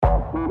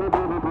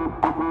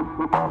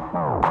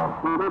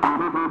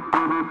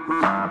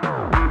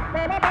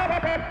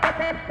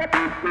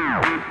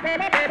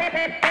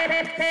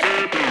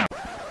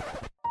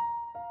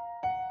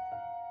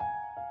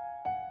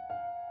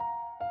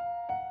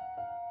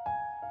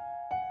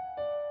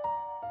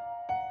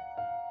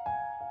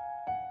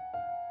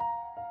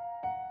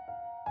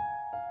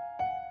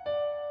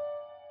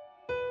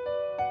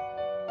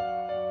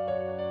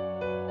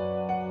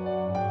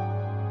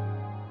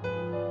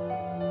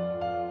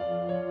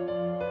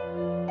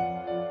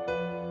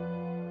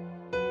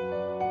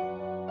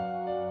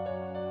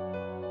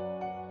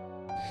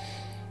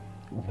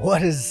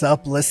What is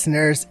up,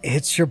 listeners?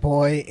 It's your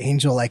boy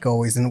Angel, like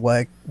always, and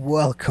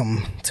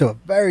welcome to a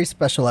very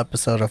special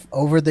episode of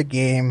Over the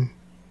Game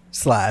 /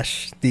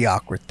 The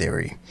Awkward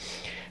Theory.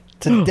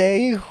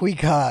 Today we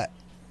got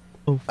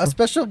a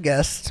special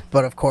guest,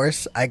 but of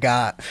course I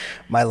got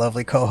my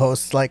lovely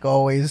co-hosts, like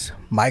always,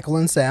 Michael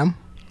and Sam.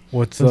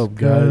 What's up,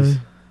 guys?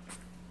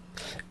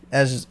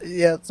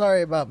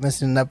 Sorry about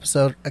missing an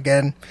episode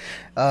again.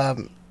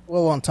 We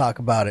won't talk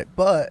about it,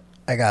 but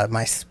I got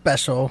my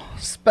special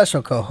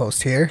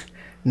co-host here,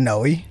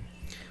 Noe.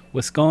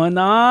 What's going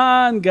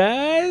on,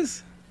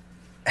 guys?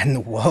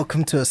 And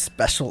welcome to a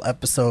special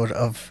episode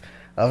of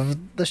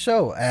the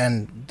show.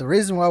 And the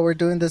reason why we're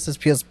doing this is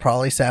because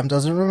probably Sam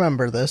doesn't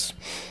remember this,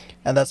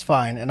 and that's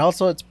fine. And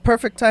also, it's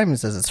perfect timing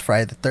since it's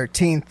Friday the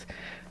 13th.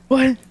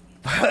 What?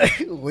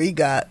 We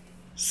got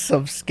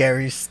some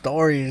scary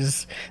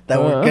stories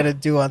that we're gonna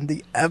do on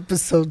the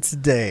episode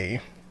today.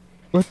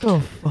 What the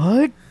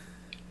fuck?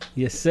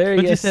 Yes, sir.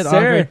 But yes, you said sir.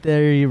 awkward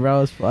theory, bro.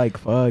 I was like,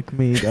 fuck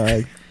me,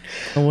 dog.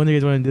 I wonder you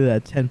guys want to do that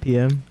at 10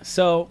 p.m.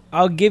 So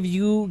I'll give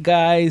you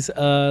guys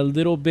a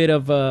little bit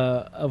of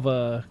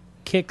a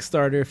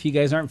Kickstarter if you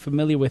guys aren't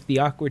familiar with The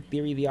Awkward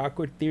Theory. The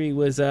Awkward Theory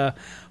was a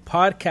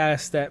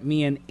podcast that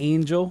me and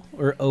Angel,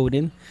 or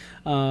Odin,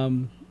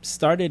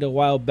 started a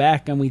while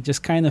back, and we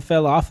just kind of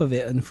fell off of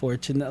it,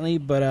 unfortunately.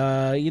 But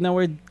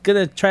we're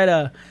gonna try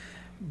to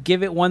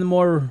give it one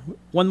more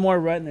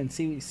run and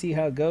see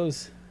how it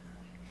goes.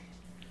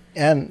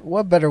 And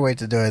what better way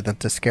to do it than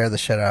to scare the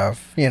shit out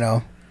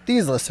of,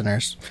 these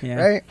listeners,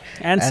 right?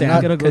 And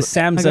Sam, because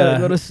Sam's a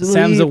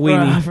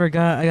weenie. I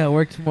forgot I got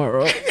work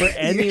tomorrow. For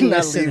any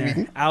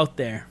listener out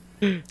there,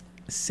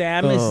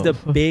 Sam is the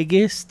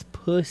biggest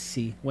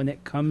pussy when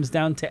it comes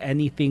down to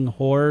anything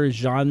horror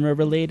genre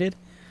related.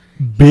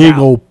 Big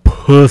old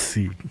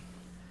pussy.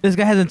 This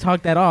guy hasn't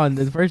talked that on.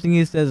 The first thing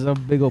he says is a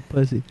big old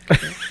pussy.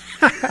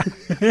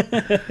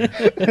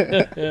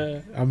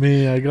 I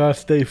mean, I gotta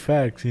stay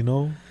facts,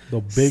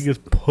 The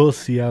biggest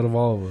pussy out of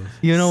all of us.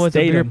 You know what's a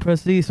bigger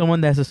pussy?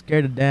 Someone that's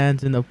scared to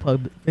dance in the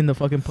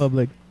fucking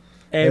public.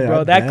 Hey,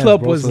 bro, that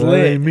club was lit.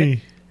 That ain't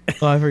me.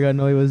 Oh, I forgot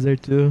Noe was there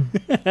too.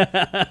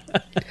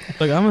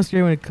 Like, I'm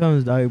scared when it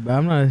comes, dog, but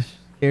I'm not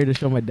scared to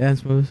show my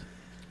dance moves.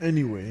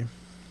 Anyway.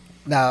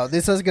 Now,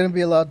 this is going to be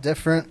a lot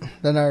different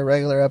than our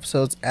regular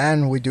episodes,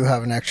 and we do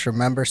have an extra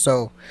member,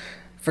 so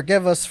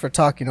forgive us for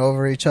talking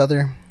over each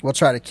other. We'll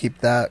try to keep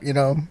that,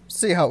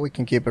 see how we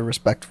can keep it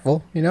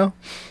respectful,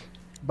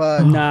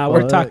 But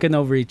we're talking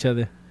over each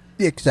other.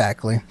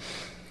 Exactly.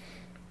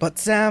 But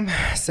Sam,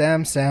 this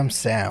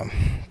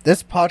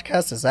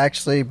podcast is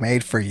actually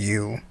made for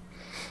you.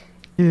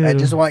 Yeah. I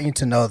just want you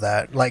to know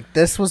that. Like,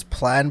 this was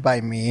planned by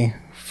me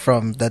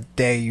from the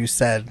day you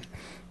said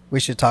we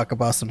should talk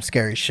about some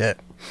scary shit.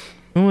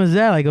 When was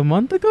that? Like a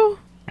month ago?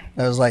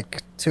 It was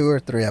like 2 or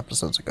 3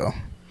 episodes ago.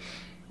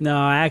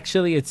 No,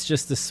 actually, it's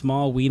just a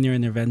small wiener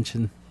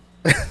intervention.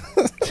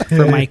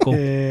 For Michael.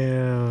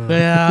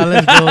 Yeah,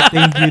 let's go.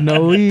 Thank you,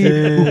 Noe.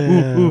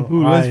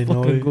 Let's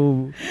fucking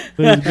go.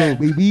 Let's go,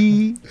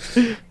 baby.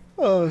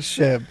 Oh,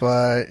 shit.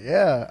 But,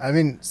 yeah. I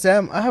mean,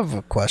 Sam, I have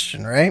a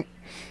question, right?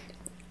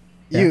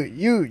 Yeah.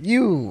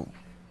 You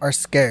are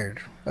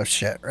scared of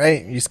shit,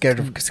 right? You scared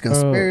of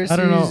conspiracies? I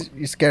don't know.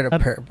 You scared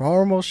of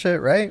paranormal shit,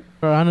 right?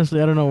 Bro,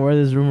 honestly, I don't know where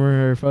this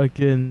rumor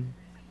fucking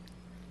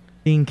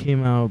thing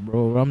came out,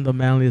 bro. I'm the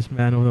manliest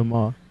man of them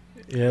all.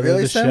 Yeah, really,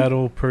 there's a Sam?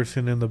 shadow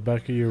person in the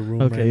back of your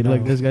room. Okay, right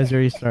look, now. this guy's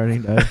already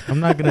starting, dog. I'm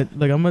not gonna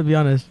I'm gonna be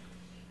honest.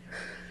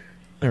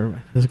 Never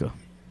mind. Let's go.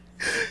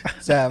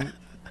 Sam,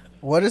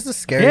 what is the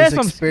scariest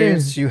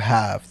experience you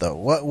have, though?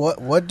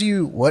 What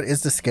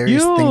is the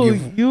scariest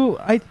thing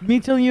me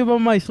telling you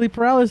about my sleep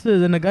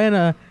paralysis and the guy in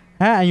a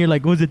hat, and you're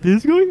like, was it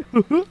this guy?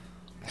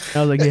 I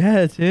was like,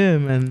 yeah, it's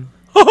him, and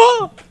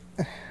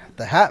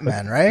the Hat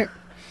Man, right?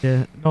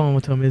 Yeah, no one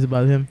will tell me it's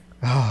about him.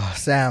 Oh,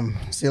 Sam,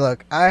 see,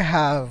 look, I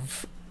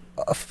have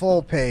a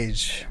full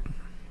page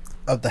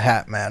of the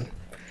Hat Man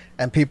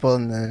and people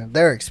in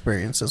their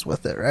experiences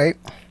with it, right?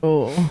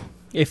 Oh,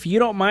 if you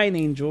don't mind,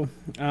 Angel,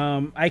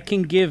 I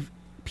can give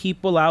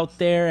people out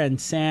there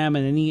and Sam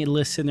and any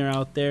listener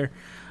out there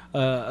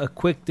a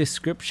quick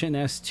description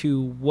as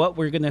to what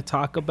we're going to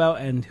talk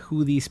about and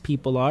who these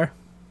people are.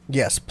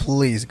 Yes,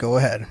 please go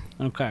ahead.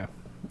 Okay.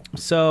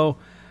 So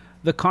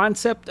the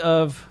concept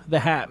of the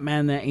Hat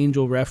Man that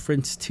Angel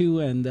referenced to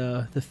and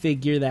the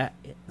figure that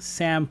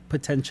Sam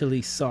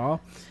potentially saw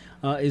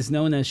is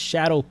known as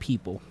shadow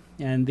people.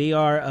 And they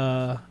are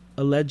a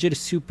alleged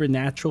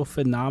supernatural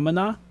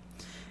phenomena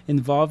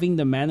involving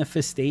the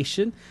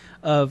manifestation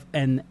of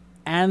an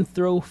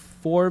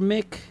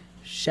anthropomorphic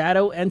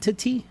shadow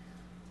entity.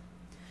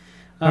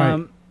 All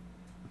right.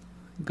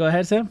 Go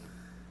ahead, Sam.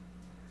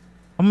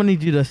 I'm gonna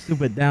need you to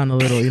stoop it down a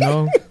little, you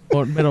know?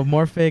 Or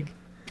metamorphic.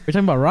 We're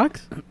talking about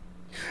rocks?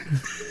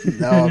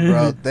 No,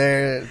 bro.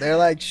 They're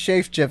like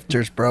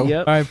shapeshifters, bro.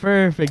 Yep. All right,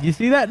 perfect. You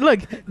see that?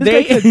 Look, this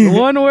They- guy took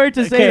one word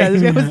to say Okay. that.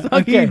 This guy was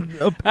talking Okay.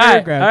 a All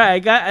right,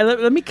 paragraph.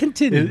 let me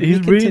continue. He's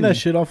Let me reading that continue.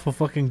 shit off of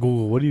fucking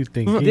Google. What do you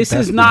think? He ain't This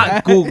that is smart.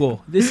 not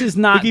Google. This is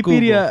not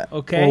Wikipedia. Google.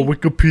 Okay. Oh,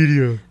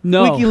 Wikipedia.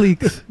 No.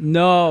 WikiLeaks.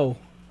 No.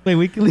 Wait,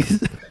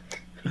 WikiLeaks?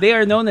 They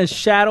are known as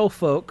shadow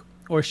folk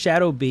or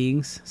shadow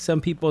beings.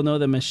 Some people know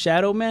them as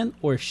shadow men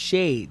or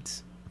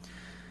shades.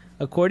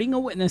 According to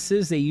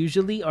witnesses, they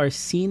usually are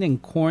seen in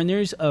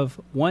corners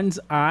of one's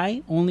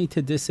eye, only to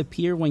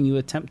disappear when you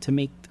attempt to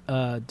make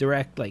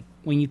direct, like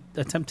when you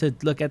attempt to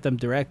look at them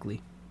directly.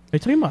 Are you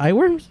talking about eye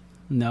worms?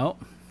 No.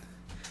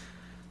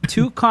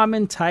 Two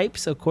common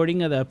types, according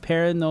to the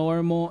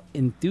paranormal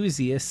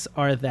enthusiasts,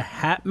 are the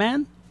Hat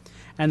Man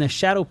and a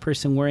shadow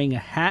person wearing a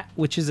hat,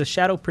 which is a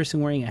shadow person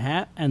wearing a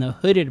hat, and a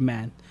hooded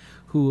man,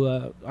 who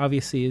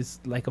obviously is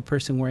like a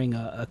person wearing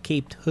a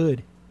caped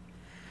hood.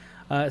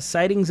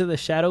 Sightings of the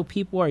shadow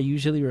people are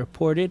usually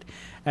reported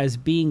as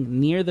being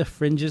near the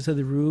fringes of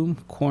the room,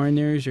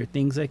 corners, or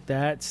things like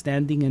that,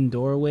 standing in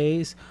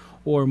doorways,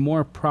 or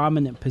more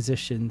prominent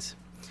positions.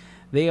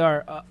 They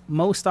are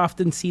most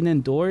often seen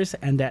indoors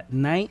and at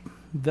night,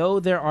 though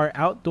there are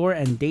outdoor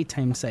and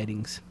daytime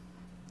sightings.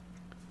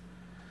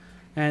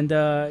 And,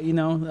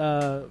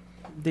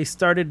 they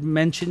started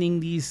mentioning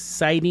these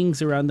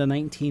sightings around the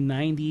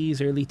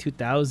 1990s, early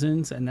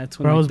 2000s, and that's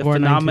when Bro, I like, was the born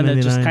phenomena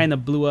just 1999. kind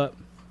of blew up.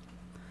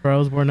 Bro, I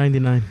was born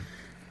 99.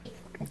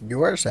 You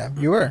were, Sam.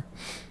 You were.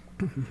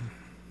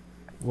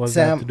 What's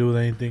Sam- that to do with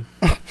anything?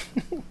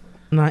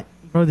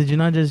 Bro, did you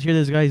not just hear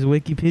this guy's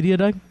Wikipedia,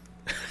 dog?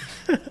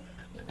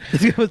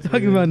 This guy was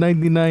talking about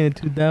 99 and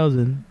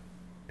 2000.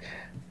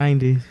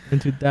 90s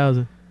and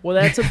 2000. Well,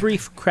 that's a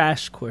brief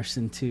crash course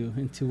into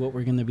what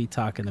we're going to be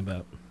talking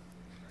about.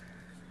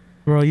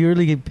 Bro, you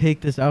really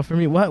picked this out for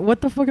me.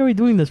 What the fuck are we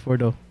doing this for,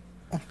 though?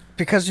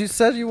 Because you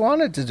said you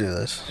wanted to do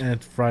this. And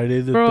it's Friday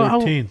the Bro,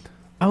 13th.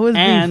 I was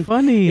being And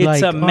funny. It's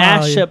like, a oh,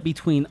 mashup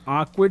between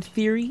Awkward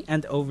Theory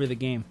and Over the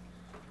Game.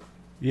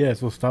 Yeah,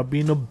 so stop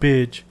being a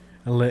bitch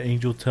and let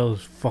Angel tell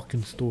his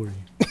fucking story.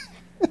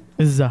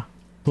 This is a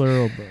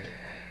plural, bro.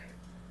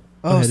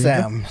 Oh, ahead,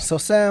 Sam. So,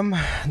 Sam,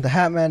 the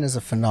Hat Man is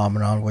a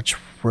phenomenon which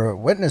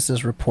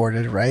witnesses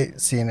reported,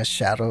 right? Seeing a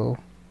shadow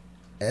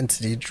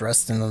entity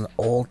dressed in an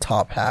old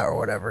top hat or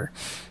whatever.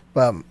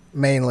 But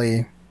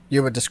mainly,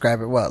 you would describe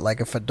it what? Like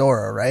a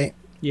fedora, right?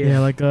 Yeah,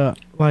 like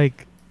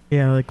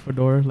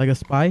fedora, like a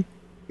spy.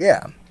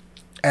 Yeah.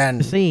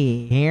 And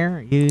See here,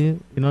 you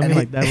know what I mean,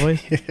 like that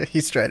voice.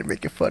 he's trying to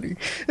make it funny.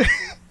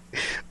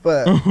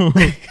 But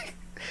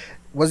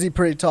was he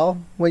pretty tall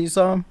when you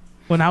saw him?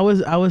 When I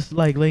was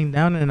like laying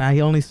down and I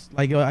only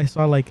I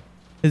saw like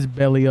his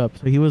belly up,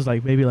 so he was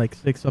like maybe like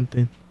 6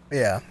 something.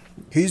 Yeah.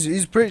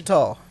 He's pretty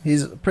tall.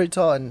 He's pretty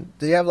tall. And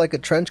did he have like a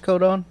trench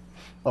coat on?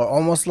 Or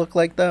almost look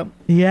like that?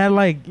 He had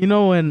like, you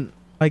know, when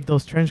like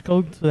those trench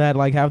coats that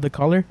like have the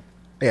collar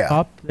Yeah.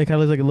 top, they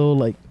kind of look like a little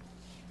like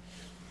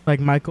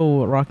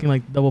Michael rocking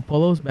like double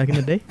polos back in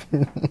the day.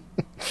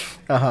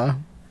 Uh-huh.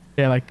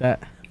 Yeah, like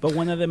that. But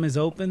one of them is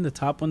open. The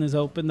top one is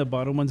open. The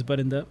bottom one's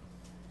buttoned up.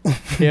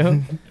 Yeah.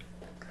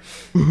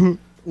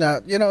 Now,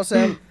 you know,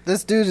 Sam,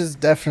 this dude is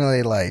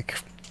definitely like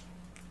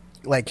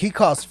he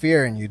caused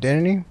fear in you,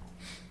 didn't he?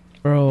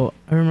 Bro,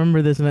 I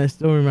remember this and I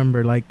still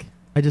remember like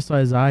I just saw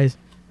his eyes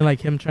and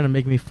like him trying to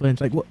make me flinch.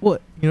 Like what? You know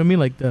what I mean?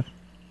 Like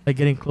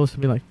getting close to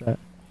me like that.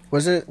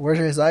 Were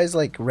his eyes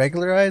like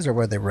regular eyes or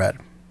were they red?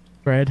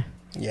 Fred.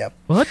 Yep.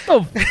 What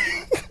the?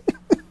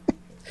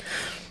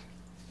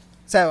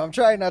 Sam, I'm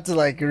trying not to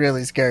like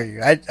really scare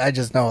you. I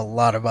just know a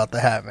lot about the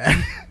Hat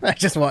Man. I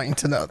just want you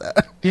to know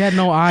that. He had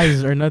no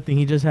eyes or nothing.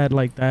 He just had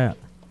like that.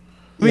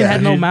 I mean, he Yeah,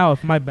 had no he-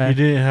 mouth. My You bad.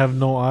 didn't have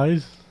no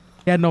eyes?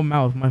 He had no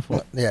mouth. My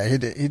fault. Yeah,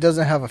 he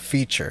doesn't have a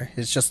feature.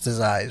 It's just his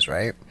eyes,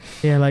 right?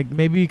 Yeah, like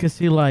maybe you could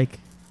see like,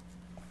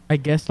 I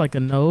guess like a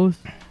nose,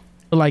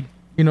 but like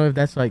you know if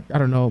that's like I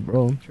don't know,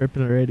 bro. I'm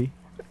tripping already.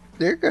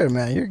 You're good,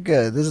 man. You're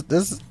good. This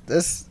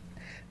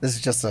is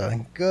just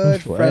a good,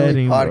 I'm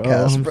friendly sweating, bro.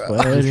 podcast, I'm bro.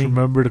 sweating. Just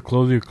remember to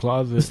close your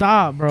closet.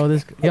 Stop, bro.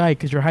 This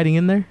because you're hiding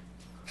in there.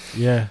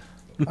 Yeah.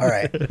 All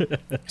right.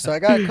 So I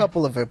got a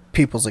couple of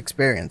people's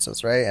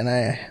experiences, right? And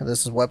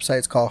this is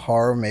website's called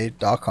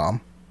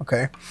horrormade.com,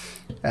 okay?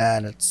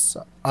 And it's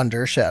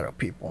under Shadow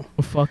People.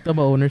 Fucked up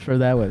owners for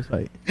that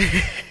website.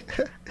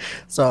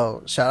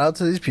 So shout out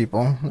to these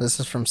people. This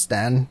is from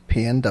Stan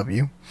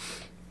PNW.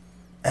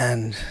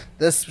 And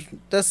this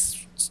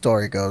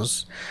story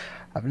goes,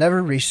 I've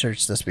never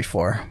researched this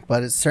before,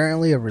 but it's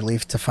certainly a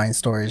relief to find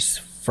stories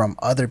from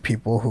other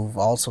people who've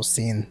also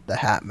seen the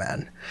Hat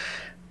Man.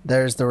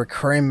 There's the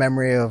recurring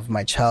memory of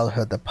my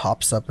childhood that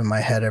pops up in my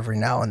head every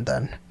now and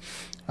then.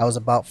 I was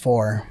about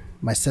 4.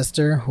 my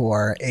sister, who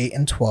are 8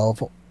 and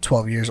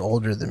 12 years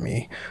older than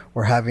me,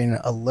 were having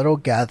a little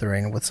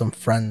gathering with some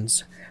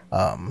friends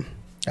at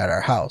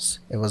our house.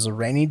 It was a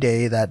rainy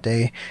day that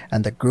day,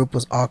 and the group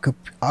was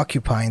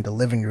occupying the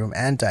living room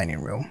and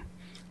dining room.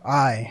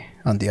 I,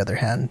 on the other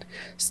hand,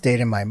 stayed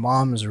in my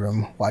mom's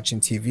room watching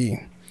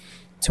TV.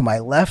 To my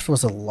left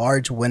was a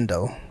large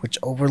window which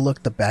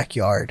overlooked the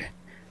backyard,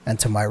 and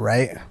to my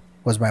right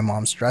was my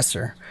mom's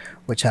dresser,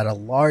 which had a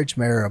large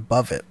mirror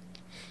above it.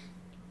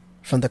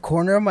 From the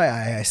corner of my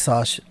eye, I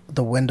saw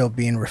the window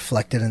being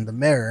reflected in the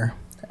mirror,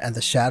 and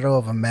the shadow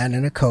of a man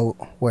in a coat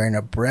wearing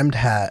a brimmed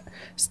hat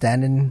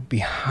standing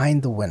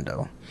behind the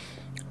window.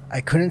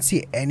 I couldn't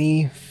see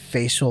any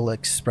facial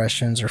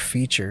expressions or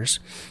features,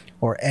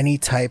 or any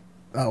type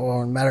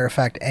of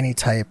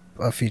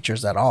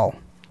features at all.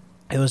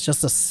 It was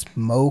just a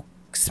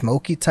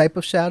smoky type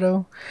of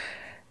shadow,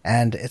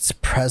 and its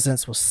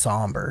presence was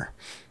somber.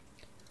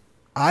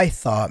 I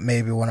thought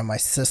maybe one of my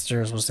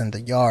sisters was in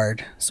the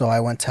yard, so I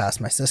went to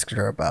ask my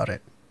sister about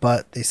it.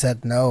 But they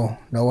said no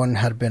one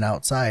had been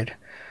outside.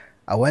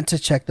 I went to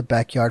check the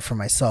backyard for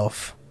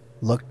myself,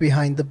 looked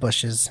behind the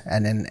bushes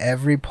and in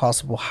every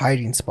possible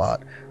hiding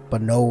spot,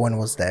 but no one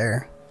was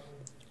there.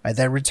 I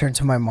then returned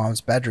to my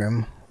mom's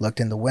bedroom, looked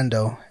in the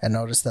window, and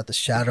noticed that the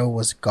shadow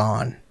was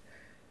gone.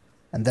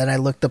 And then I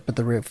looked up at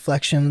the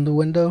reflection in the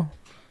window,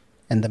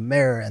 in the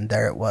mirror, and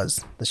there it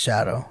was, the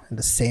shadow, in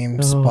the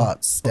same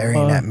spot,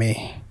 staring at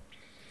me.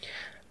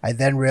 I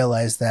then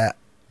realized that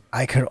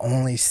I could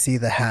only see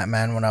the Hat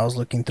Man when I was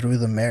looking through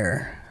the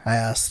mirror. I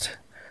asked,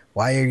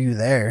 "Why are you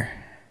there?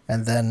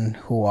 And then,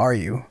 who are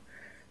you?"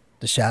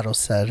 The shadow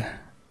said,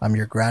 "I'm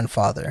your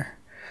grandfather."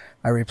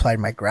 I replied,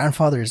 "My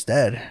grandfather is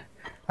dead."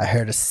 I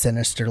heard a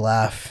sinister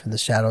laugh, and the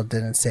shadow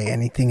didn't say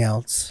anything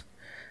else.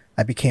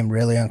 I became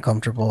really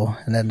uncomfortable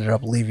and ended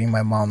up leaving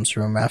my mom's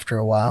room after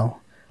a while.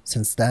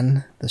 Since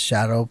then, the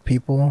shadow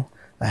people,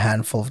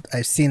 I've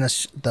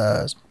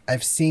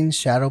seen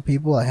shadow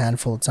people a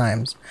handful of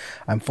times.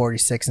 I'm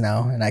 46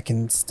 now, and I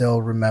can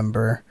still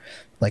remember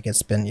like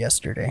it's been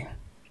yesterday.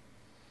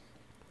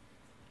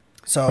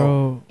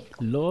 So,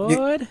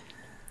 Lord,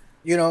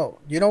 you know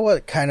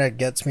what kind of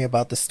gets me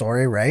about the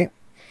story, right?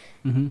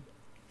 Mm-hmm.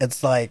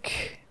 It's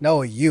like,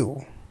 no,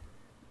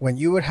 when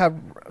you would have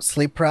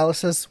sleep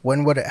paralysis,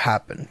 when would it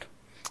happen?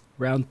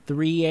 Around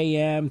 3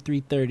 a.m.,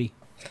 3:30.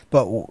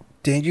 But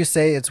didn't you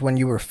say it's when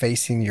you were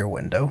facing your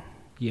window?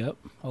 Yep,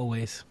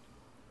 always.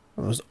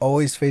 It was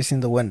always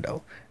facing the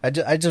window. I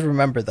just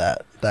remember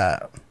that.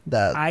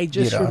 I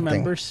just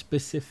remember thing.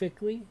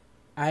 specifically,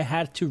 I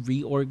had to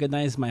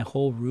reorganize my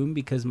whole room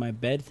because my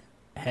bed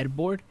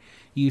headboard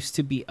used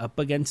to be up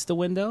against the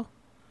window.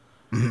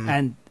 Mm-hmm.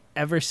 And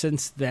ever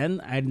since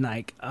then, I'm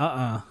like,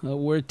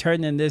 we're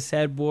turning this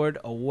headboard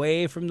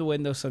away from the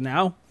window. So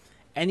now,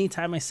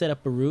 anytime I set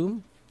up a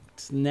room,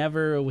 it's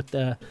never with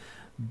the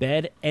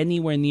bed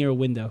anywhere near a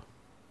window.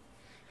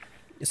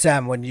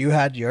 Sam, when you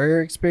had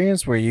your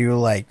experience, were you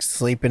like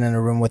sleeping in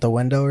a room with a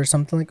window or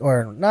something like,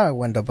 or not a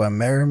window, but a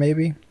mirror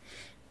maybe?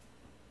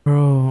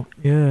 Bro,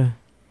 yeah.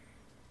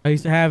 I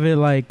used to have it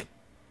like,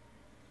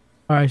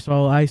 all right,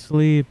 so I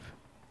sleep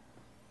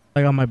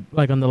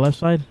like on the left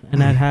side,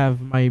 and I'd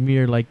have my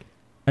mirror like,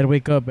 I'd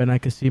wake up and I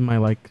could see my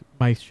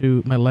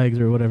legs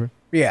or whatever.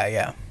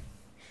 Yeah.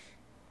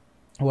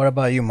 What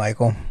about you,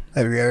 Michael?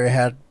 Have you ever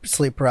had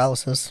sleep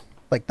paralysis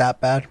like that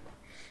bad?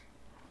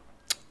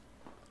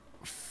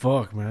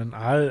 Fuck, man.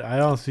 I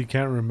honestly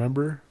can't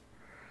remember.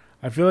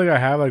 I feel like I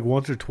have like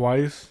once or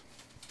twice,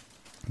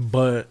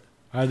 but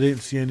I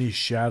didn't see any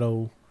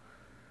shadow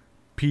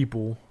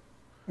people.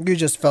 You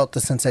just felt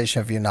the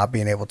sensation of you not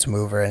being able to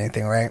move or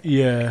anything, right?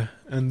 Yeah.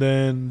 And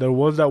then there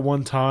was that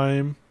one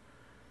time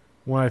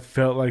when I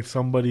felt like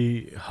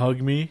somebody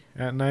hugged me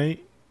at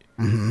night.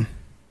 Mm-hmm.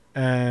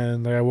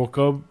 And like, I woke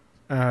up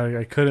and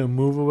I couldn't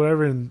move or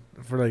whatever. And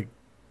for like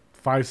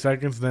 5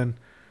 seconds, then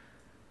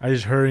I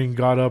just hurried and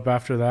got up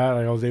after that.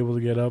 Like, I was able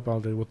to get up. I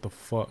was like, what the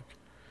fuck?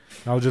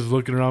 I was just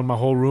looking around my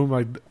whole room.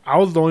 Like, I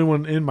was the only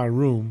one in my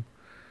room.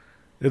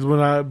 It's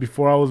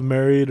before I was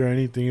married or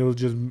anything. It was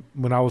just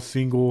when I was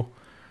single.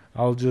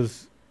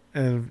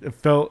 And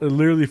it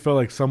literally felt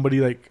like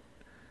somebody like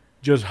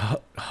just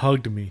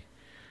hugged me.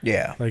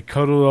 Yeah. Like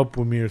cuddled up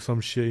with me or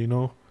some shit, you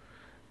know?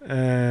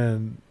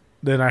 And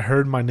then I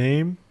heard my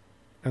name,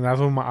 and that's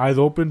when my eyes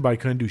opened, but I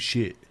couldn't do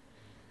shit.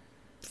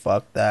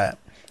 Fuck that.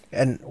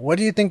 And what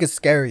do you think is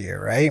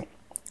scarier, right?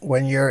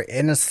 When you're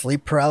in a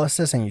sleep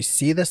paralysis and you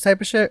see this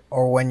type of shit,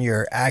 or when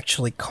you're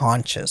actually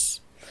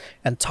conscious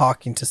and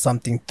talking to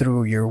something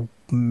through your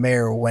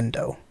mirror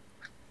window?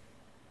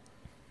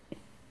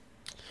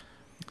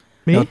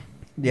 Me?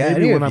 Yeah,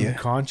 maybe when I'm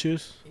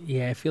conscious.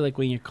 Yeah, I feel like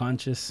when you're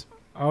conscious.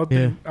 I would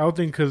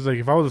think because like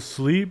if I was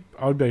asleep,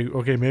 I would be like,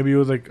 okay, maybe it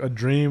was like a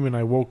dream and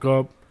I woke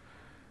up,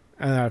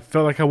 and I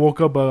felt like I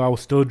woke up, but I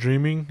was still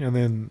dreaming, and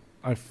then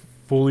I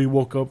fully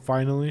woke up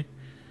finally.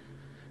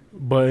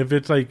 But if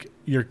it's like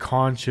you're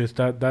conscious,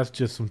 that's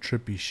just some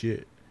trippy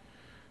shit.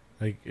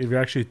 Like if you're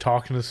actually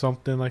talking to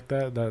something like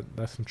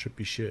that's some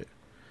trippy shit.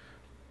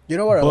 You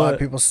know what a lot of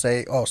But- people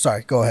say? Oh,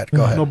 sorry. Go ahead.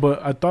 Go ahead. No,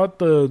 but I thought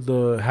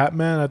the Hat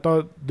Man. I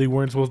thought they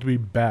weren't supposed to be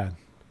bad.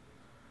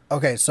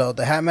 Okay, so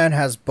the Hat Man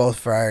has both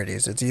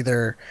varieties. It's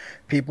either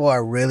people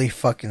are really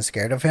fucking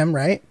scared of him,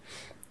 right?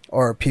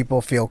 Or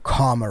people feel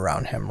calm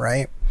around him,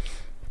 right?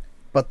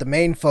 But the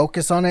main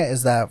focus on it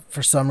is that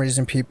for some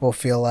reason people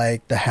feel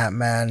like the Hat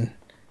Man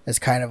is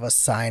kind of a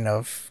sign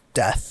of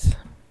death,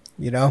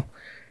 you know?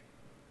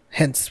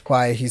 Hence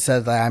why he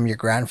said that I'm your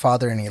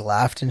grandfather and he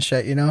laughed and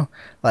shit, you know?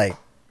 Like,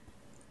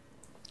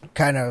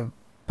 kind of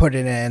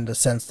putting it in the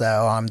sense that,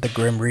 oh, I'm the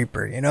Grim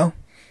Reaper, you know?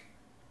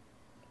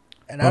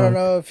 And I don't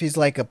know if he's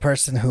like a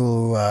person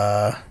who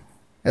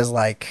is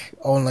like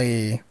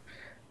only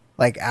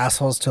like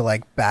assholes to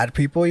like bad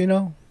people, you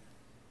know?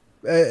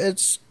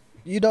 It's,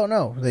 you don't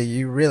know.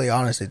 You really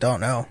honestly don't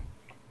know.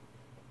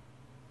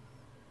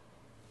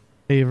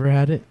 Have you ever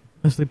had it?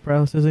 A sleep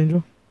paralysis,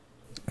 Angel?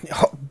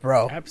 Oh,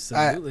 bro.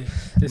 Absolutely.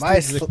 This my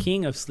is the sl-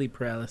 king of sleep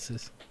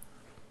paralysis.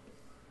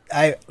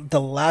 The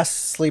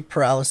last sleep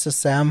paralysis,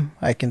 Sam,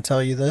 I can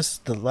tell you this.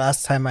 The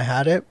last time I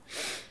had it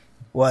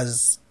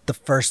was the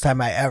first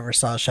time I ever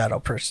saw a shadow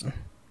person.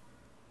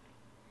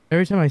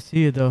 Every time I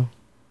see it, though,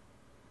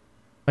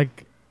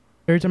 like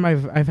every time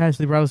I've had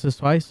sleep paralysis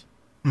twice,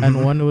 and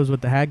Mhm. one was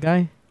with the hat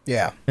guy,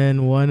 Yeah.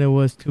 and one it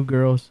was two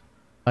girls.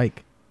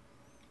 Like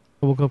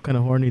I woke up kind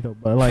of horny though,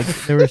 but like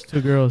there was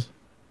two girls,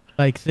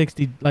 like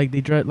 60, like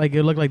they dressed like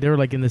it looked like they were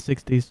like in the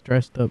 60s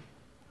dressed up.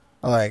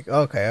 Like,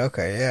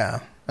 okay,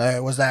 yeah.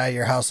 Was that at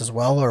your house as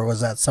well, or was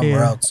that somewhere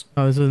Yeah. else?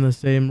 I was in the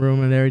same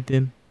room and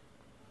everything.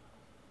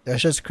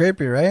 That's just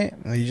creepy, right?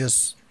 You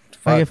just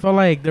Like it felt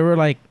like they were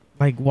like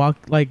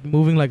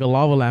moving like a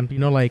lava lamp, you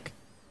know, like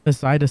the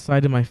side to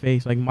side of my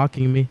face, like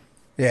mocking me.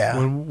 yeah.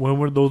 When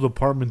were those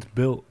apartments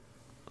built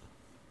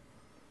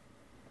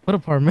What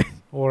apartment?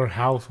 or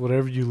house,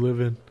 whatever you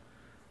live in?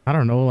 I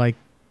don't know, like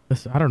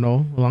this. I don't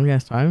know, a long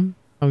ass time.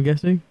 I'm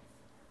guessing.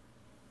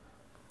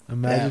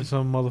 Imagine Yeah.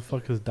 some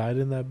motherfuckers died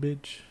in that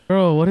bitch.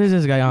 Bro, what is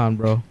this guy on,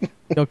 bro?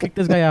 Yo, kick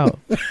this guy out.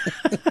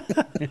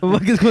 What the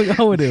fuck is going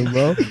on with him,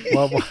 bro?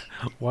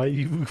 Why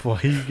you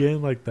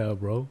getting like that,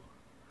 bro?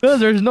 Because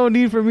there's no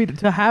need for me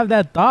to have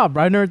that thought,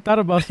 bro. I never thought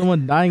about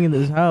someone dying in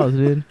this house,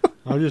 dude.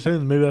 I'm just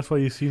saying, maybe that's why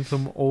you've seen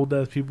some old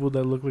ass people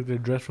that look like they're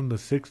dressed from the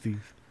 60s.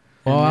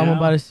 Well, And I'm now-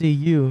 about to see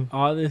you.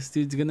 All this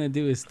dude's gonna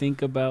do is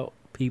think about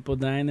people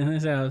dying in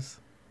his house.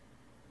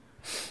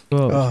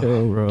 Oh,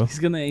 chill, bro. He's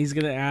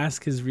gonna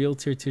ask his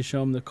realtor to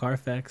show him the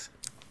Carfax.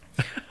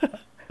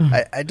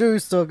 I do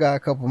still got a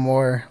couple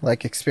more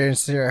like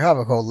experiences here. I have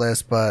a whole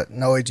list, but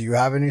Noe, do you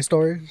have any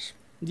stories?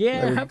 Yeah,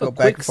 Maybe I we have go a back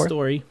quick and forth?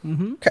 story.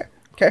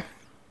 Okay.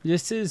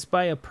 This is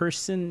by a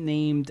person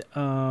named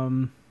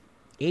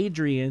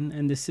Adrian,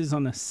 and this is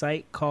on a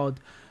site called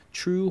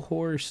True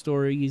Horror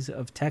Stories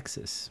of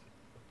Texas.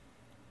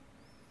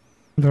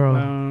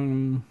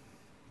 Bro.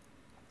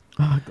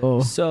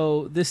 Go.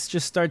 So this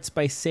just starts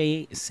by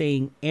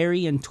saying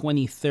Arian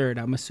 23rd.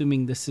 I'm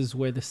assuming this is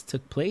where this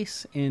took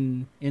place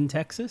in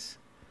Texas.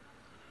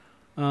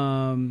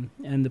 And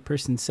the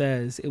person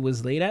says, it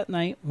was late at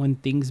night when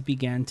things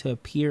began to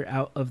appear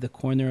out of the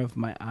corner of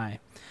my eye.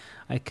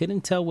 I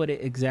couldn't tell what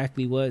it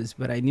exactly was,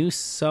 but I knew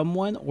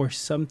someone or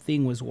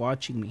something was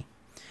watching me.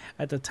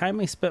 At the time,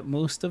 I spent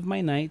most of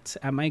my nights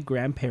at my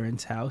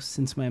grandparents' house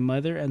since my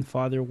mother and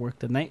father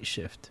worked a night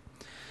shift.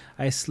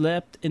 I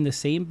slept in the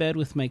same bed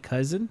with my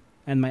cousin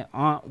and my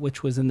aunt,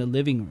 which was in the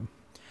living room.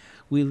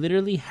 We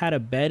literally had a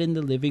bed in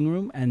the living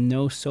room and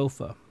no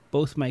sofa.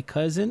 Both my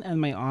cousin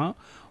and my aunt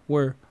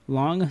were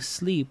long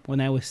asleep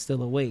when I was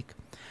still awake.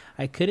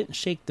 I couldn't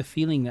shake the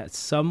feeling that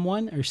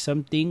someone or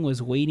something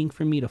was waiting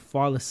for me to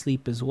fall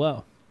asleep as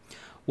well.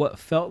 What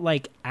felt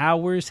like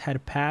hours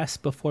had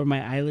passed before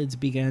my eyelids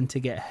began to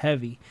get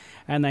heavy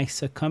and I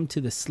succumbed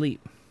to the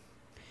sleep.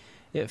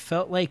 It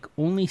felt like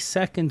only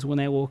seconds when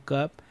I woke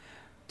up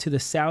to the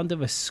sound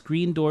of a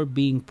screen door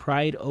being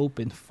pried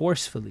open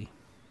forcefully.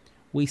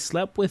 We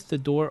slept with the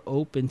door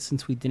open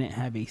since we didn't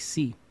have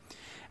AC,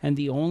 and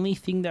the only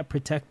thing that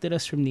protected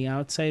us from the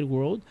outside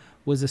world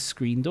was a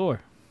screen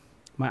door.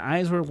 My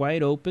eyes were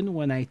wide open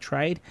when I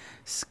tried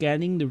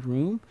scanning the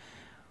room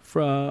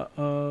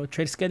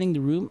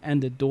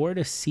and the door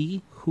to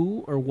see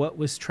who or what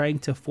was trying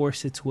to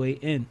force its way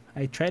in.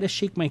 I tried to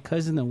shake my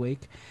cousin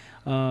awake,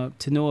 to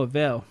no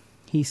avail.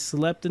 He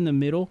slept in the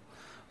middle,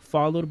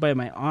 followed by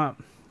my aunt.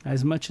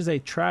 As much as I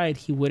tried,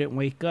 he wouldn't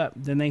wake up.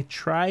 Then I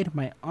tried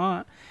my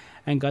aunt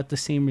and got the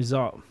same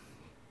result.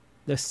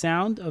 The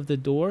sound of the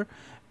door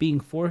being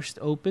forced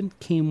open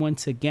came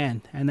once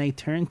again, and I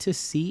turned to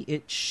see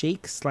it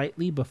shake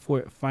slightly before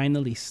it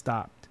finally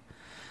stopped.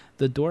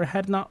 The door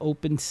had not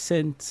opened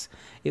since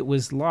it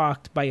was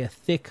locked by a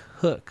thick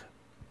hook.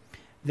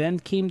 Then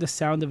came the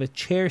sound of a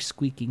chair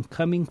squeaking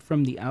coming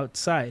from the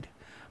outside.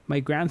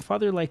 My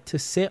grandfather liked to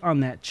sit on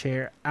that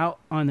chair out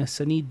on a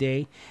sunny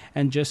day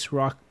and just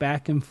rock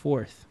back and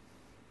forth.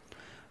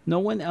 No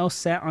one else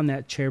sat on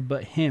that chair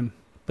but him,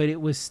 but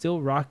it was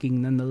still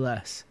rocking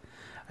nonetheless.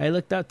 I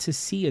looked out to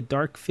see a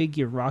dark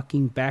figure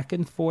rocking back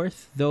and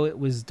forth. Though it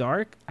was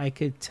dark, I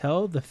could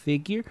tell the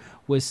figure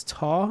was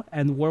tall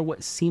and wore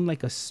what seemed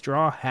like a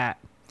straw hat.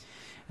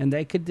 And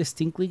I could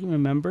distinctly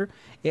remember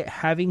it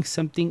having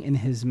something in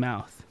his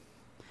mouth.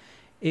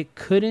 It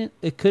could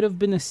have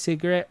been a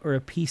cigarette or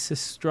a piece of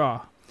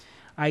straw.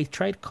 I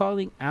tried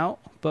calling out,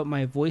 but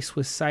my voice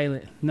was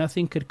silent.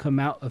 Nothing could come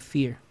out of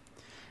fear.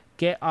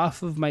 Get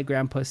off of my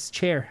grandpa's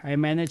chair, I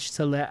managed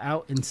to let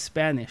out in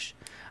Spanish.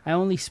 I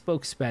only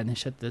spoke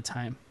Spanish at the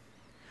time.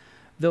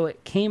 Though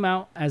it came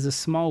out as a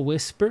small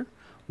whisper,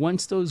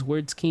 once those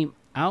words came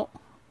out,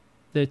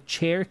 the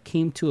chair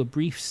came to a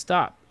brief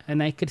stop,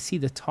 and I could see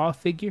the tall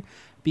figure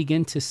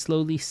begin to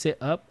slowly sit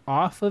up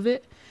off of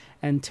it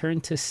and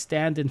turn to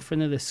stand in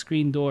front of the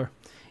screen door.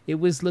 It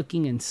was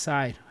looking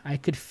inside. I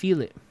could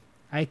feel it.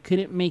 I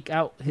couldn't make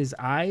out his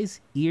eyes,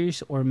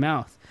 ears, or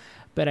mouth,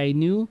 but I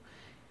knew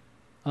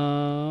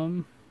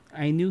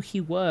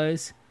he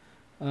was,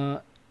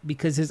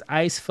 because his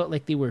eyes felt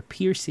like they were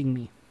piercing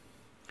me.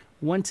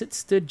 Once it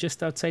stood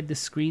just outside the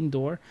screen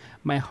door,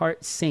 my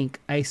heart sank.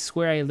 I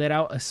swear I let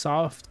out a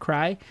soft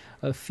cry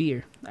of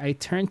fear. I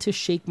turned to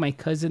shake my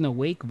cousin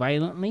awake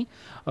violently,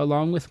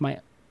 along with my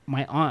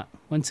aunt.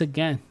 Once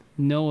again,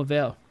 no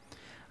avail.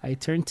 I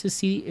turned to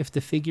see if the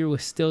figure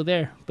was still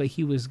there, but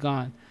he was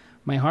gone.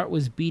 My heart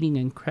was beating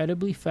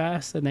incredibly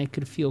fast, and I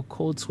could feel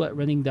cold sweat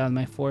running down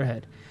my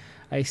forehead.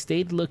 I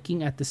stayed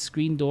looking at the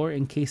screen door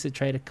in case it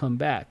tried to come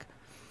back.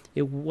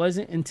 It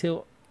wasn't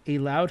until a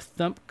loud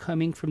thump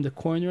coming from the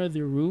corner of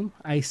the room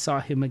I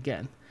saw him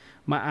again.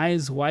 My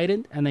eyes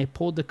widened, and I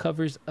pulled the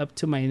covers up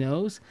to my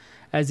nose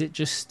as it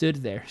just stood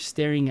there,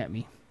 staring at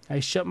me. I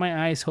shut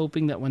my eyes,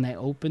 hoping that when I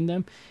opened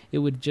them, it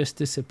would just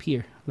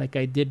disappear, like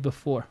I did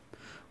before.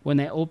 When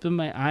I opened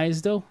my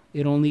eyes, though,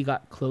 it only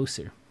got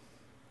closer.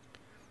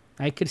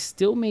 I could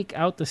still make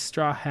out the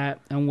straw hat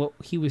and what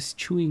he was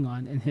chewing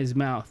on in his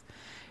mouth.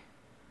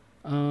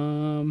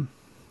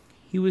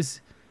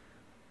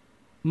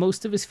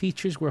 Most of his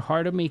features were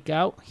hard to make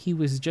out. He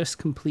was just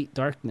complete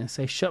darkness.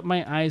 I shut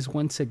my eyes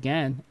once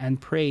again and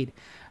prayed.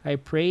 I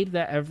prayed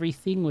that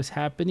everything was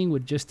happening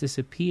would just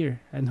disappear,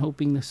 and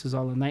hoping this was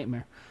all a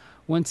nightmare.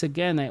 Once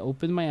again, I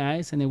opened my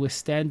eyes, and it was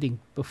standing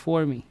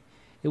before me.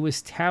 It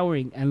was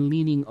towering and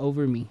leaning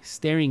over me,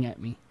 staring at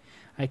me.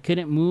 I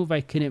couldn't move,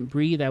 I couldn't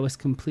breathe. I was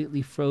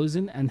completely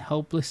frozen and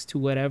helpless to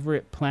whatever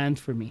it planned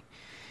for me.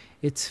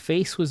 Its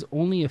face was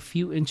only a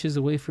few inches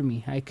away from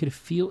me. I could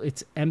feel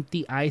its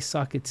empty eye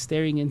socket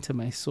staring into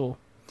my soul.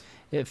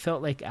 It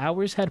felt like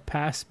hours had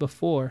passed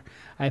before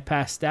I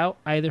passed out,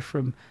 either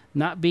from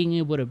not being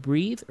able to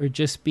breathe or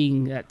just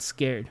being that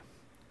scared.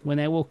 When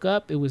I woke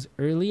up, it was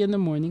early in the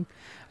morning.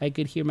 I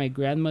could hear my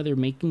grandmother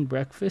making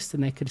breakfast,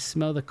 and I could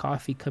smell the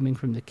coffee coming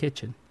from the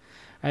kitchen.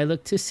 I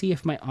looked to see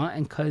if my aunt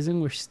and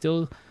cousin were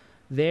still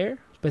there,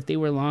 but they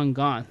were long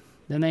gone.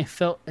 Then I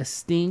felt a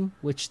sting,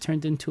 which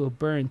turned into a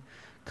burn,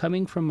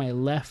 coming from my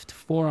left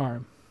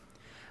forearm.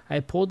 I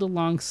pulled the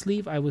long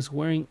sleeve I was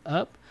wearing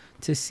up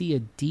to see a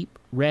deep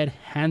red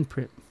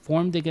handprint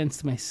formed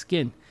against my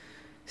skin.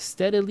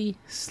 Steadily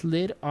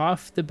slid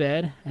off the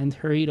bed and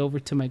hurried over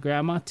to my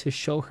grandma to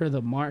show her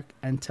the mark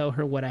and tell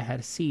her what I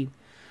had seen.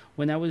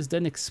 When I was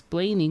done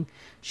explaining,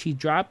 she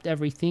dropped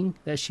everything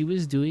that she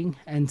was doing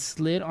and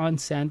slid on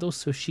sandals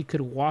so she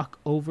could walk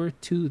over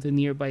to the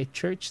nearby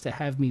church to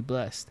have me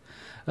blessed.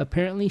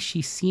 Apparently,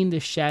 she'd seen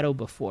this shadow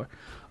before,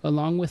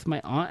 along with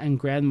my aunt and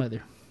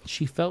grandmother.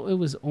 She felt it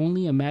was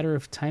only a matter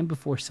of time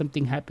before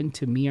something happened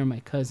to me or my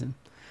cousin.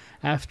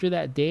 After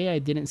that day, I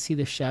didn't see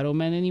the shadow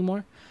man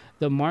anymore.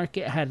 The mark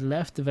it had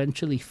left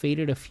eventually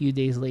faded a few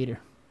days later.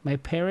 My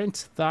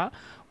parents thought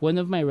one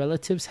of my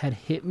relatives had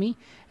hit me,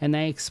 and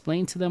I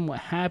explained to them what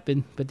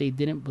happened, but they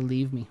didn't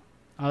believe me.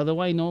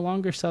 Although I no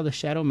longer saw the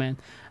shadow man,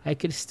 I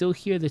could still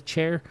hear the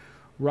chair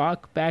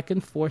rock back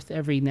and forth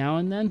every now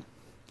and then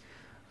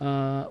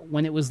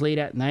when it was late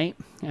at night.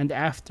 And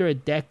after a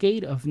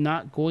decade of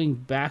not going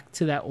back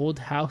to that old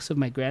house of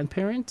my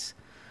grandparents,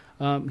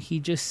 he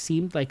just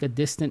seemed like a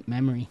distant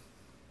memory.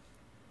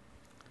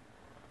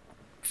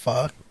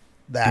 Fuck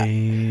that.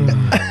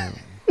 Damn.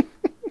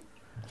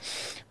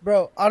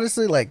 Bro,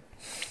 honestly, like,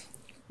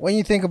 when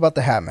you think about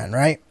the Hat Man,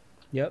 right?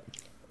 Yep.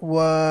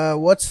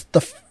 What's the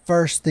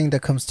first thing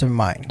that comes to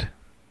mind?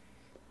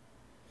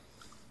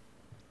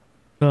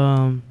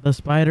 The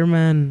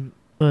Spider-Man,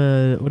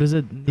 what is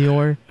it,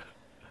 Dior?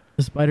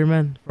 The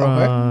Spider-Man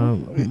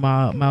from Okay.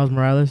 Miles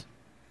Morales.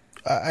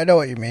 I know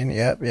what you mean.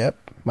 Yep.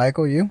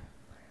 Michael, you?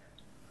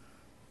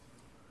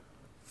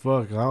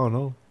 Fuck, I don't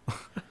know.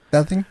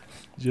 Nothing?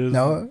 Just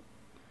No?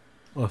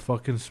 a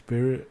fucking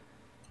spirit.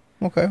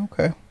 Okay.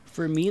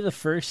 For me, the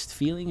first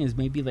feeling is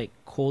maybe like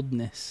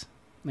coldness,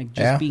 like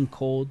just Yeah. being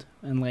cold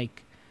and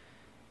like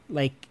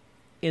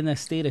in a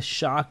state of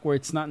shock where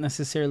it's not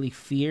necessarily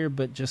fear,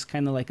 but just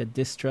kind of like a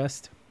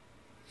distrust.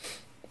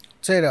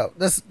 So, you know,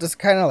 this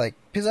kind of like,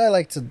 because I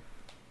like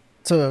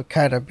to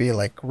kind of be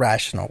like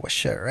rational with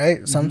shit,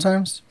 right?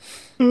 Sometimes.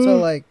 So,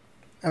 like,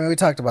 I mean, we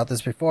talked about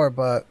this before,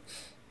 but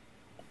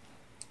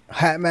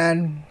Hat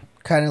Man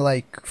kind of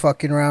like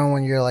fucking around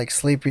when you're like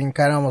sleeping.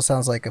 Kind of almost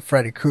sounds like a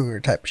Freddy Krueger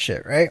type of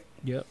shit, right?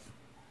 Yep.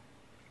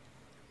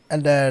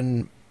 And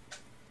then,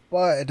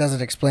 but it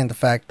doesn't explain the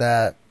fact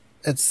that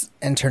it's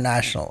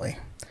internationally.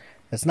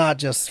 It's not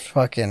just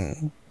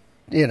fucking,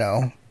 you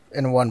know,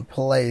 in one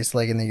place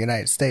like in the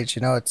United States.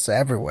 You know, it's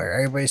everywhere.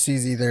 Everybody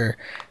sees either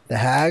the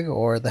Hag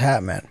or the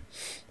Hat Man.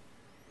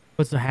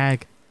 What's the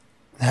hag?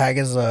 The Hag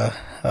is a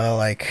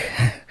like,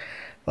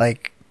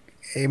 like,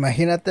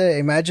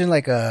 imagine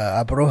like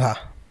a bruja.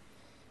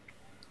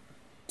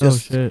 Oh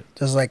shit.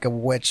 Just like a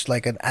witch,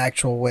 like an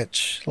actual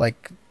witch,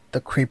 like the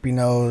creepy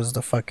nose,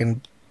 the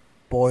fucking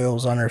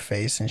boils on her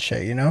face and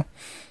shit, you know?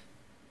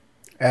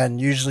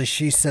 And usually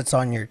she sits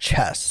on your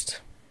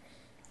chest.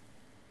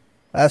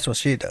 That's what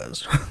she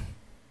does.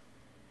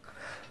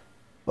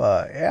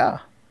 But yeah.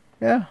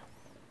 Yeah.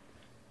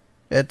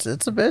 It's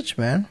a bitch,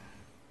 man.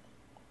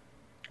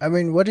 I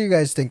mean, what do you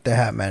guys think the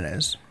Hat Man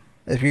is?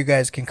 If you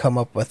guys can come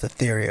up with a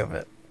theory of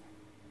it.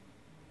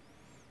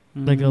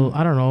 Like I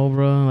don't know,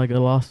 bro. Like a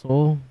lost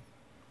soul.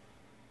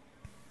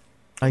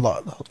 Like,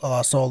 A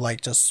lost soul,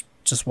 like just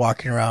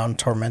walking around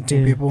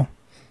tormenting people.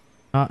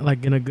 not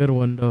like in a good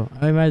one though.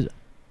 I imagine.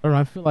 I don't know.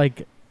 I feel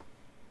like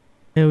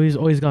he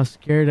always got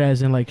scared,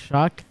 as in like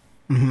shock.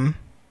 Mm-hmm.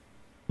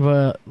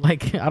 But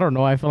like I don't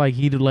know. I feel like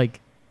he'd like.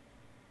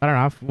 I don't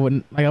know. I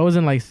wouldn't like. I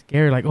wasn't like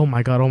scared. Like oh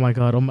my god,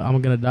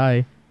 I'm gonna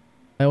die.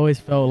 I always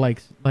felt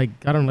like I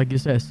don't know, like you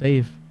said,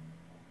 safe.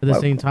 At the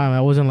same time,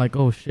 I wasn't like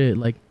oh shit.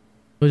 Like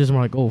it was just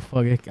more like oh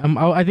fuck.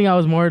 I think I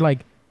was more like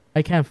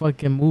I can't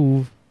fucking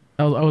move.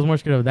 I was more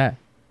scared of that.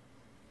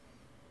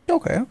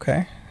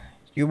 Okay.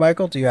 You,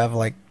 Michael, do you have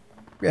like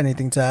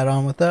anything to add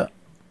on with that?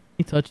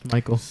 He touched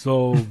Michael.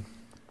 So,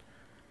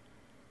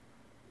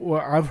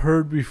 what I've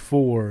heard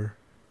before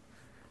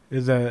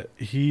is that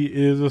he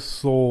is a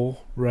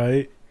soul,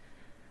 right?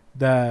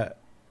 That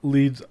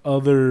leads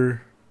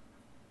other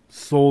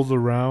souls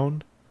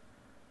around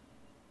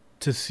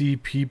to see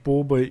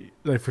people, but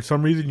like for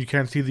some reason you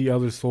can't see the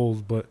other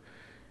souls, but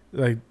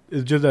like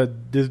it's just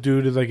that this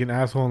dude is like an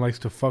asshole and likes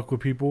to fuck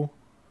with people.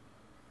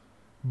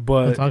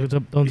 But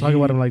Don't talk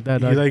about him like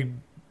that. He Dog. like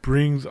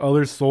brings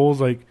other souls.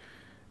 Like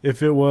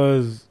if it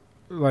was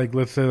like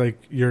let's say like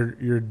your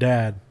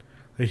dad,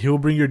 like he'll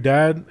bring your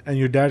dad, and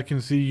your dad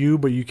can see you,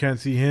 but you can't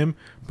see him,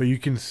 but you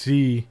can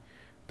see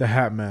the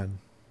Hat Man,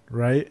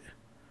 right?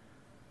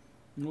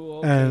 Well,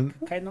 okay. And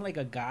Kind of like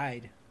a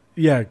guide.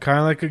 yeah, kind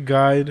of like a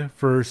guide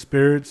for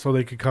spirits, so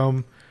they could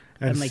come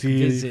and like, see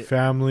visit.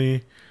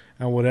 family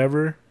and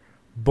whatever.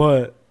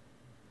 But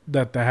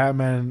that the Hat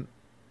Man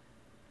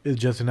is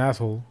just an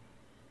asshole,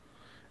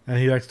 and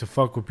he likes to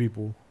fuck with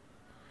people.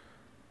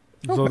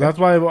 So Okay. that's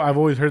why I've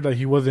always heard that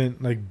he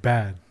wasn't like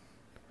bad.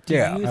 Do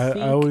Yeah. you I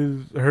think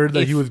always heard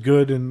that he if- was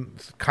good and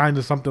kind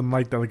of something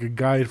like that, like a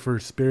guide for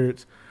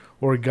spirits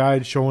or a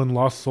guide showing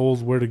lost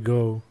souls where to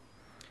go.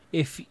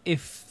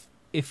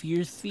 if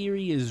your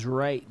theory is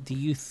right, do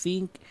you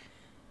think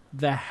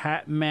the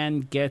Hat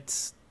Man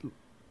gets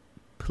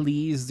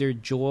pleased or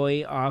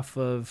joy off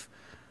of,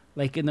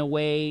 like in a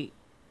way,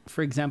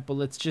 for example,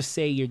 let's just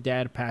say your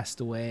dad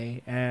passed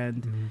away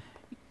and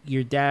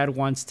your dad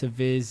wants to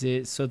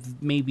visit, so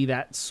maybe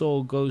that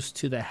soul goes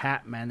to the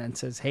Hat Man and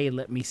says, hey,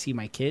 let me see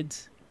my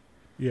kids.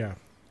 Yeah.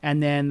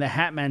 And then the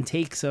Hat Man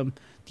takes him.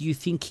 Do you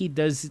think he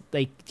does,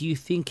 like, do you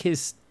think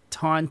his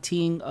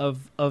taunting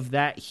of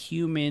that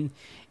human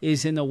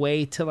is in a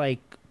way to, like,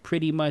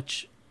 pretty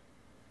much,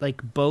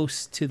 like,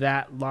 boast to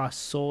that lost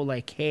soul,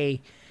 like,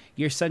 hey,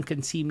 your son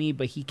can see me,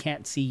 but he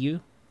can't see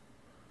you?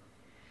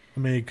 I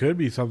mean, it could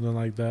be something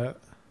like that.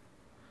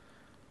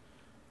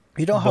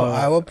 You know how but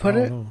I would put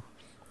don't it? know.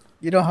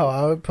 You know how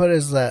I would put it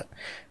is that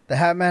the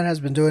Hat Man has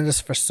been doing this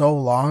for so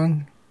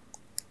long.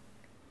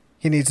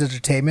 He needs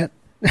entertainment.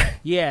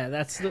 Yeah,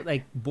 that's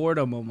like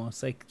boredom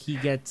almost. Like, he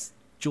gets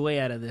joy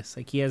out of this.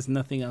 Like, he has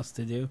nothing else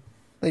to do.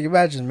 Like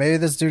imagine, maybe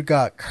this dude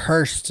got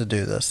cursed to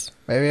do this.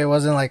 Maybe it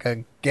wasn't like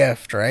a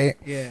gift, right?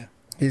 Yeah.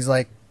 He's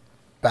like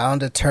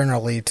bound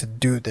eternally to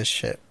do this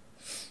shit.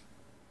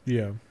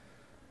 Yeah.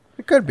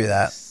 It could be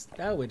that.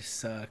 That would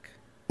suck.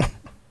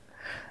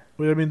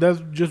 Well, I mean,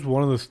 that's just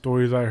one of the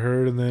stories I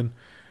heard, and then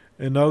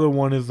another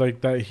one is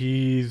like that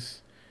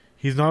he's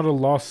not a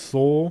lost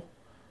soul,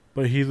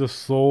 but he's a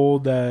soul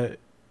that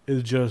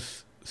is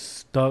just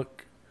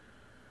stuck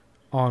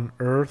on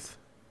Earth.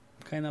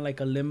 Kind of like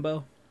a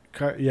limbo.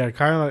 Yeah,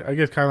 kind of like, I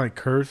guess, kind of like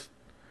cursed,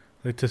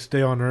 like to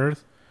stay on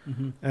Earth,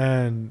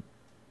 and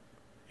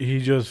he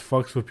just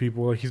fucks with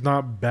people. Like he's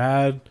not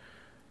bad,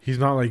 he's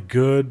not like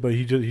good, but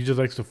he just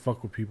likes to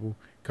fuck with people.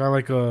 Kind of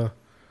like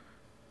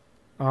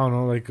I don't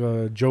know, like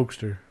a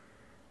jokester.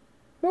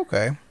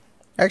 Okay.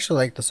 I actually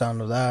like the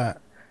sound of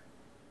that.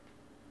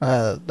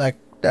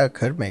 That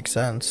could make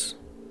sense.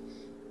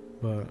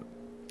 But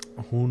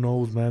who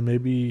knows, man?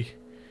 Maybe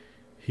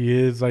he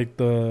is like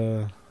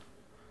the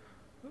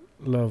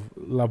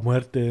La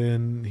Muerte,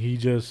 and he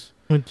just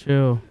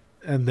Chill.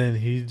 and then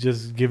he's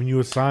just giving you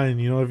a sign.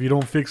 You know, if you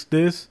don't fix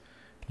this,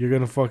 you're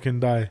gonna fucking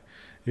die.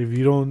 If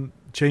you don't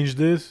change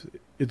this,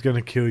 it's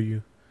gonna kill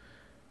you.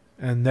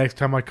 And next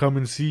time I come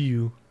and see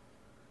you,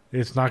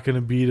 It's not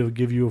gonna be to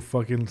give you a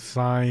fucking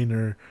sign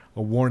or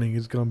a warning.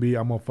 It's gonna be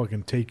I'm gonna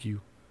fucking take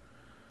you.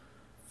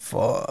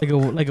 Fuck.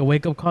 Like a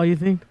wake up call, you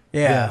think?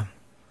 Yeah.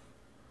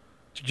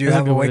 Did you That's a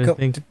have a good way wake to up?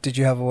 think. Did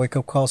you have a wake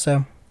up call,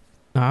 Sam?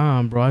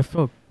 Nah, bro. I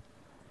felt.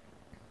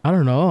 I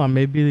don't know.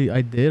 Maybe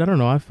I did. I don't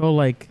know. I felt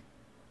like.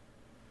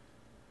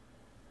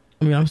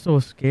 I mean, I'm so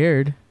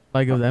scared.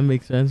 Like, if that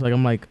makes sense. Like,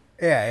 I'm like,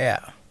 Yeah.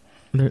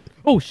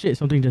 oh shit!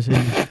 Something just hit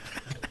me.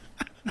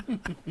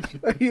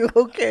 Are you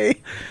okay?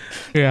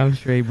 Yeah, I'm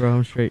straight, bro.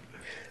 I'm straight.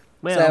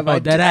 Well, Sam, Oh,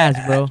 dead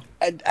ass, bro.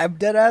 I'm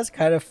dead ass.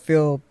 Kind of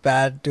feel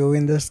bad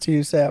doing this to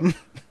you, Sam.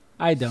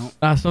 I don't.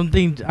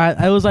 Something.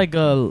 I was like,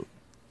 cause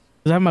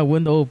I had my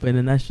window open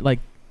and that shit, like,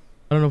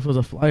 I don't know if it was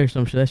a fly or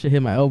some shit. That shit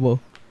hit my elbow.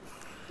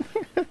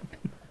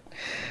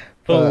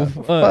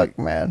 Fuck,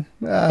 man.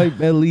 My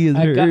belly is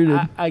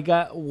hurting. I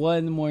got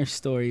one more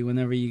story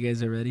whenever you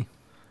guys are ready.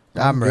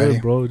 I'm Good, ready.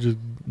 bro. Just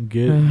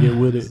get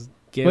with it.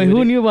 Get Wait, with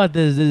who it. knew about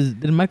this?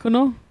 Did Michael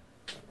know?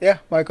 Yeah,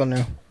 Michael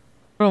knew.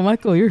 Bro,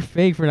 Michael, you're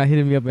fake for not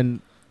hitting me up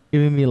and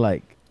giving me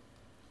like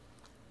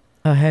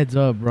a heads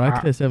up, bro. I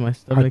could have said my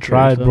stomach. I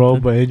tried, or bro,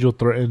 something. but Angel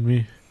threatened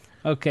me.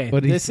 Okay,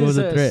 What this was is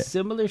the a threat?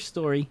 similar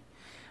story.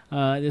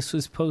 This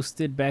was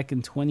posted back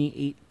in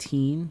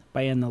 2018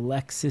 by an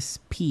Alexis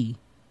P.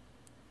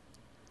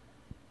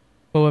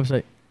 What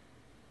website?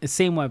 The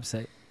same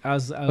website. I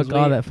was Fuck all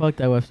waiting, that. Fuck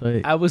that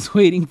website. I was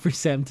waiting for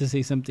Sam to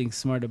say something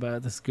smart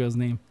about this girl's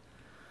name.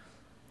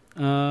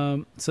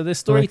 So this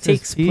story Alexis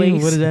takes P?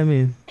 place. What does that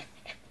mean?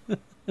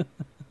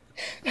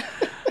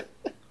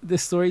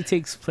 This story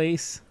takes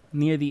place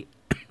near the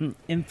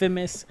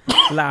infamous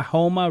La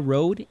Homa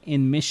Road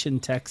in Mission,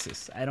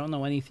 Texas. I don't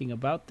know anything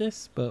about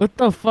this, but What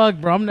the fuck,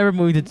 bro? I'm never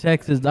moving to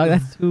Texas, dog.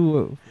 That's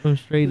too from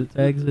straight to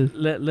Texas.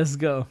 let's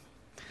go.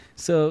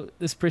 So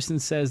this person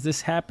says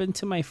this happened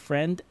to my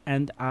friend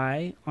and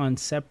I on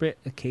separate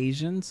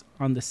occasions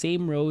on the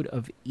same road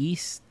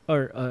east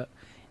of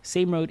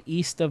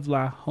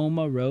La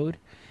Homa Road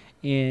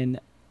in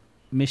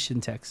Mission,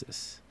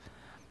 Texas.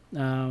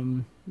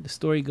 The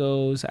story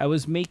goes, I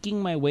was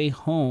making my way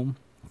home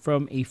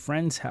from a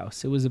friend's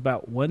house. It was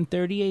about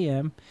 1:30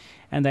 a.m.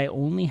 and I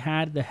only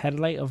had the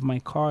headlight of my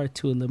car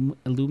to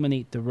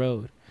illuminate the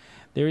road.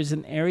 There is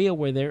an area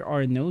where there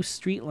are no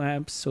street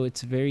lamps, so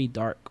it's very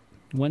dark.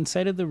 On one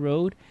side of the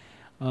road,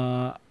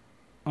 there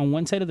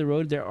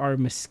are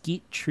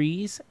mesquite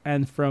trees,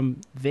 and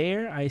from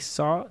there I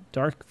saw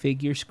dark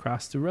figures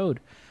cross the road,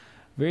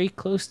 very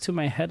close to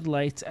my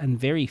headlights and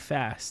very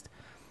fast.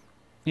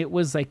 It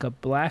was like a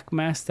black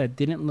mass that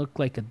didn't look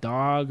like a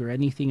dog or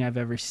anything I've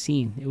ever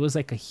seen. It was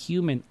like a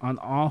human on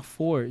all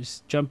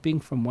fours, jumping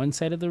from one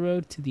side of the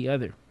road to the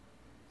other.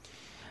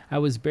 I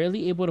was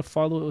barely able to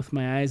follow it with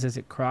my eyes as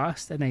it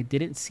crossed, and I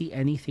didn't see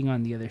anything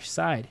on the other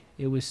side.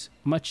 It was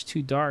much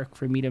too dark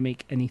for me to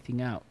make anything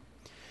out.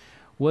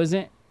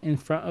 Wasn't in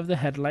front of the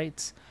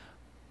headlights.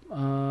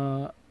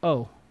 There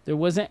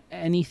wasn't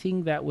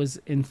anything that was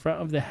in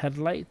front of the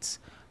headlights.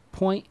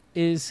 Point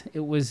is,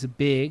 it was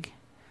big.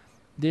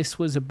 This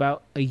was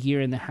about a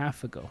year and a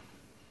half ago.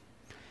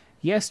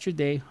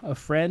 Yesterday, a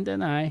friend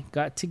and I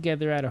got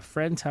together at a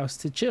friend's house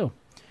to chill.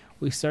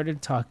 We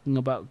started talking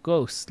about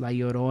ghosts, La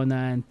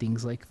Llorona, and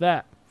things like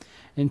that,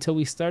 until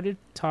we started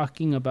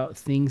talking about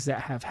things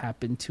that have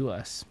happened to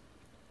us.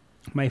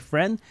 My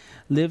friend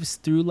lives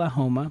through La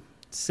Homa,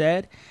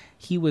 said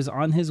he was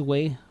on his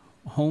way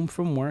home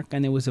from work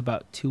and it was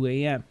about 2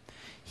 a.m.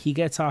 He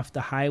gets off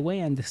the highway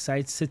and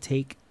decides to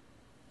take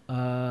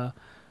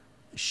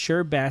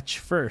Sherbatch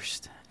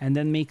first and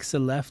then makes a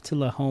left to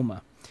La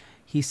Homa.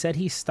 He said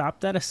he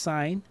stopped at a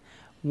sign,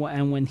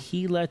 and when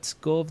he lets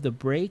go of the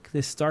brake,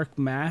 this dark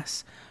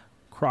mass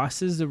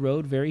crosses the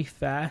road very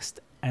fast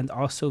and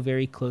also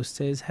very close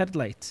to his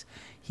headlights.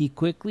 He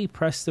quickly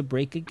pressed the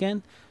brake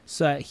again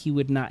so that he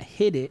would not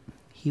hit it.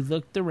 He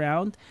looked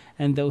around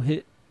and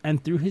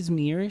through his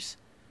mirrors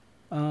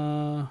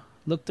and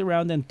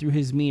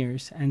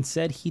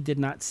said he did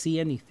not see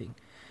anything.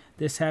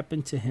 This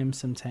happened to him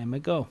some time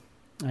ago.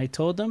 I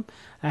told him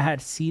I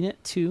had seen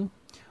it too.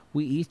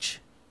 We each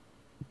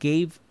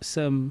gave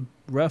some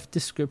rough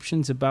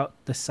descriptions about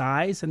the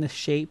size and the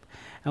shape,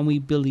 and we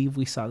believe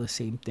we saw the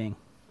same thing.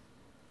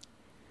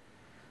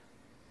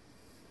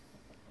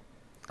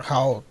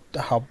 How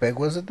big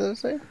was it, did it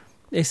say?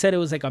 They said it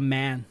was like a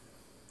man.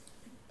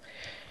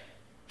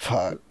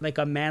 Fuck. Like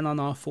a man on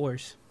all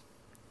fours.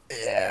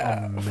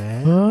 Yeah.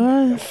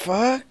 Man. What?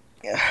 Fuck.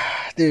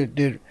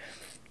 Dude.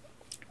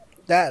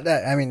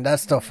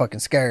 That's still fucking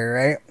scary,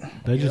 right?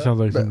 That just sounds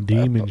like some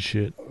demon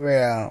shit.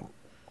 Yeah.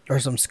 Or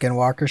some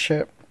skinwalker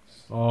shit.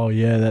 Oh,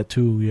 yeah, that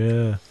too,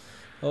 yeah.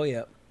 Oh,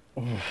 yeah.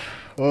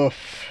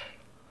 Oof.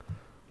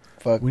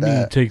 Fuck We need to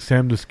that. take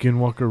Sam to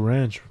Skinwalker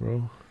Ranch,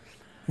 bro.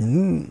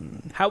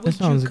 How That would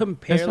sounds, you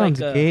compare that sounds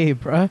like a... gay,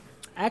 bruh.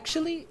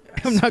 Actually,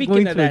 I'm not speaking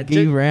going of to a that,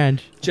 gay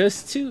ranch.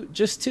 just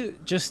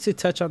to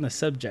touch on the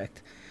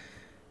subject,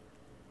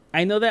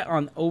 I know that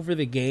on Over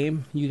the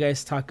Game, you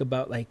guys talk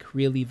about like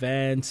real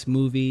events,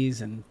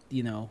 movies, and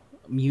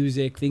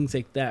music, things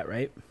like that,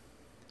 right?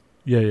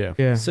 Yeah.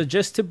 Yeah. So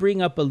just to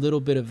bring up a little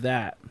bit of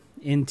that,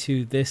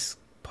 into this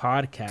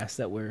podcast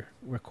that we're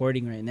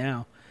recording right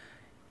now,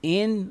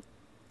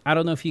 I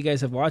don't know if you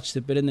guys have watched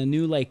it, but in the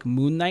new like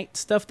Moon Knight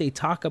stuff, they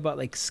talk about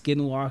like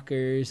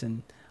skinwalkers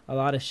and a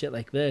lot of shit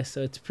like this.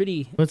 So it's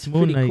pretty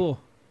cool.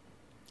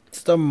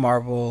 It's the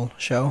Marvel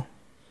show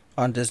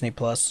on Disney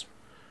Plus.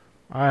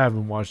 I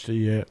haven't watched it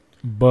yet,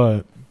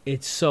 but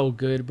It's so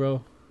good,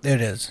 bro.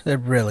 It is. It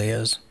really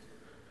is.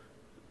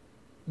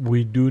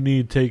 we do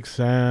need to take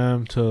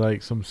Sam to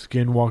like some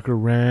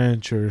Skinwalker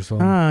Ranch or some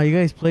You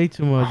guys play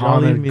too much. Y'all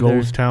leave haunted me there.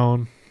 ghost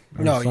town.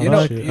 or No, some you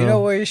know, shit. you know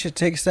where you should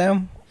take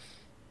Sam.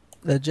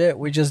 Legit,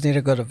 we just need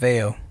to go to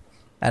Veo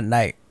at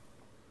night.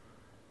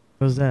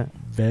 What's that?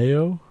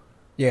 Veo?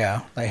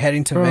 Yeah, like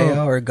heading to Bro.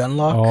 Veo or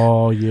Gunlock.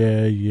 Oh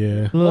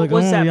yeah. Look,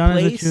 What was I'm gonna that be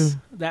honest with place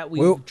you. that we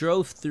Well-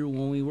 drove through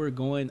when we were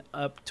going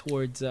up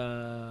towards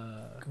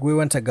We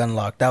went to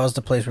Gunlock. That was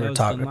the place we that were was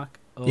talking. Gunlock?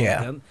 Oh,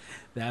 Yeah.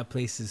 that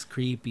place is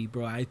creepy,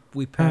 bro.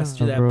 We passed Ah,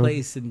 through that bro.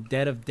 place in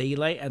dead of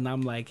daylight, and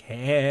I'm like,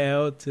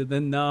 hell to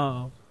the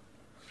no.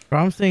 Bro,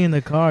 I'm staying in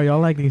the car.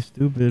 Y'all acting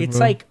stupid. It's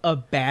bro. like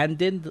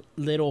abandoned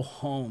little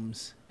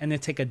homes, and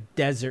it's like a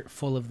desert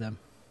full of them.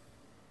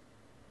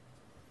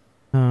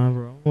 Nah,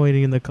 bro. I'm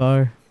waiting in the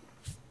car.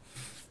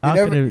 I'm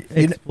never- gonna you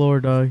ne- explore,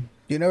 dog.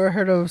 You never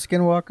heard of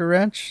Skinwalker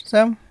Ranch,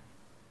 Sam?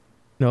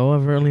 No,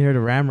 I've only heard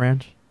of Ram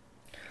Ranch.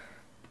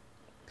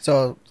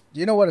 So,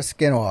 you know what a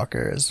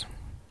Skinwalker is?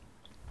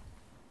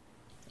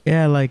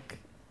 Yeah, like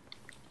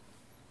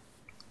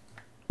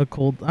a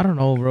cold. I don't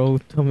know, bro.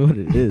 Tell me what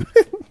it is.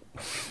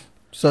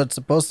 So it's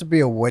supposed to be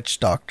a witch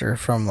doctor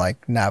from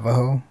like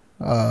Navajo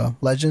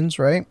legends,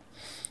 right?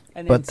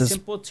 And But in this-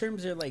 simple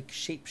terms, they're like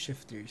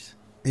shapeshifters.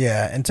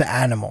 Yeah, into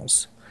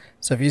animals.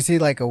 So if you see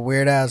like a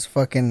weird ass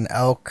fucking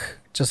elk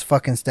just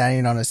fucking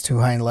standing on his two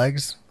hind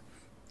legs,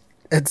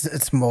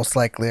 it's most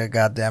likely a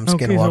goddamn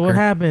Okay, so what Skinwalker.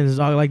 happens?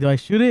 Like, do I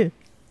shoot it?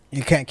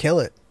 You can't kill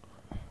it.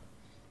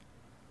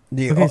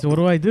 Okay, so what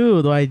do I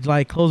do? Do I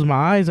like close my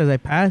eyes as I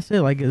pass it?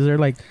 Like, is there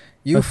like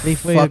you a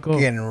safe way to go?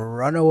 fucking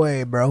run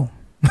away, bro.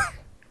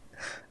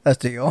 That's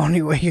the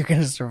only way you're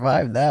gonna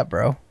survive that,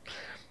 bro.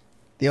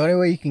 The only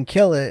way you can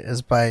kill it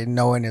is by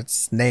knowing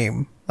its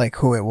name, like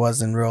who it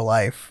was in real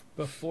life.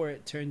 Before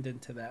it turned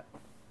into that.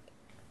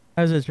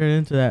 how does it turn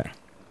into that?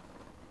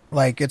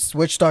 Like it's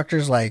witch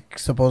doctors like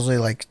supposedly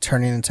like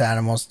turning into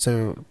animals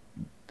to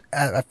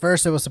at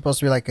first it was supposed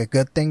to be like a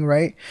good thing,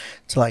 right?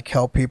 To like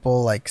help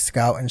people like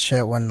scout and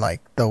shit when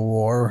like the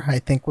war I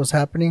think was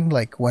happening.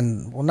 Like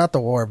when not the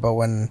war, but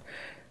when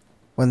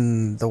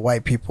the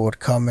white people would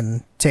come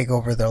and take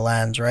over their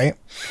lands, right?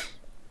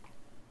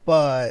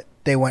 But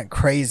they went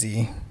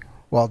crazy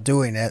while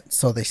doing it,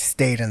 so they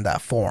stayed in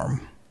that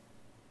form.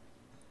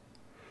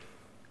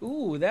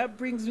 Ooh, that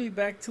brings me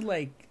back to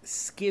like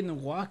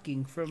skin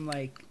walking from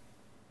like,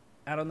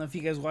 I don't know if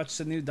you guys watched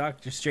the new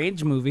Doctor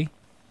Strange movie.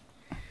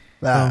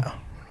 That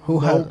who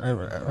has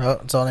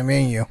it's only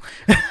me and you.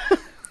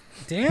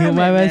 Damn it,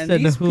 my man man. said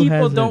These who people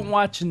hasn't? don't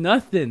watch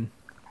nothing.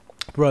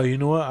 Bro, you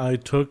know what? I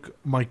took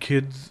my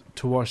kids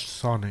to watch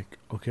Sonic,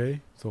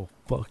 okay? So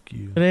fuck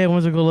you. Today I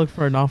want to go look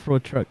for an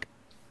off-road truck,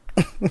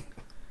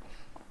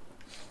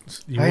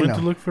 You I went know.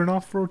 to look for an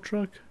off-road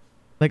truck?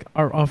 like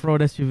our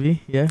off-road SUV.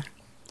 Yeah.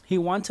 He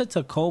wants a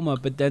Tacoma,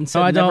 but then I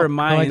said, don't. never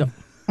No, I mind.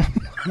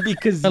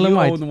 Because Tell you him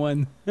I- own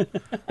one. Yep.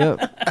 Bro,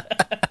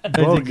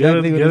 That's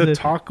exactly get what a it is.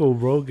 taco,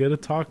 bro. Get a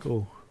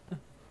taco.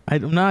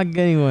 I'm not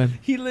getting one.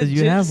 He 'Cause you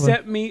legit have one.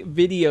 sent me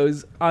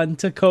videos on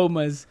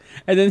Tacomas.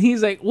 And then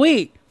he's like,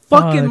 wait,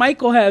 fucking Fuck.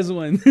 Michael has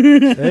one.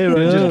 Hey,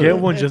 bro, Yeah. just get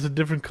one, just a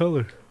different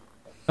color.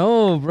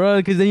 No, bro,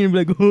 because then you'll be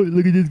like, oh,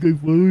 look at this guy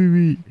following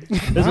me.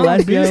 That's the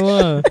last thing I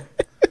want.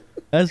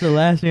 That's the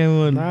last thing I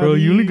want, Not bro.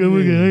 You look at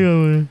me, even. I got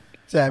one.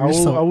 Sam, I you're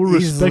will, so I will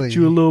respect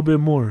you a little bit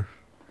more.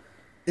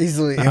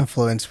 easily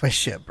influenced by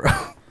shit, bro.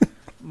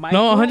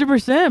 No,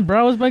 100%, bro.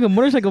 I was buying a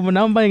motorcycle, but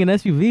now I'm buying an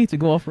SUV to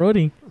go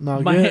off-roading.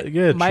 No, My-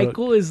 get a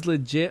Michael is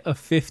legit a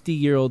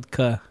 50-year-old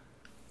cuh.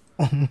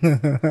 That's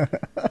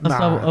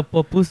Nah. a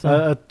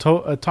papusa.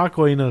 A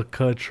taco ain't a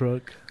cut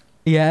truck.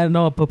 Yeah,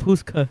 no, a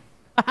papuska.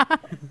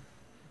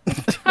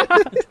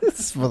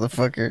 This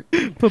motherfucker.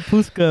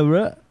 Papuska,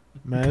 bro.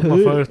 Man, this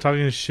motherfucker's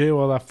talking shit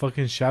while that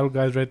fucking shadow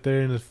guy's right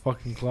there in his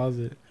fucking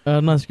closet.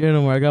 I'm not scared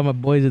no more. I got my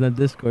boys in the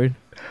Discord.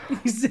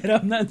 He said,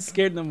 I'm not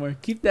scared no more.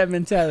 Keep that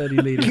mentality,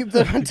 lady. Keep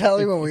the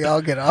mentality when we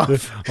all get off.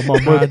 I'm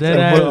gonna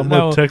that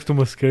no. text him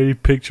a scary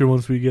picture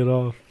once we get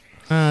off.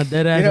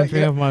 Dead ass, You know- I'm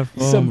turning off my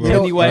phone, Some bro. You know-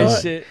 Pennywise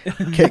what? shit.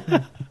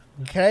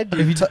 Can I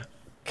do?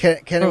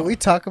 Can we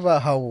talk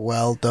about how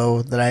well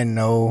though that I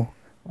know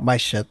my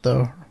shit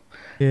though?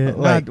 Yeah,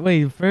 like-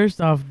 wait,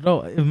 first off,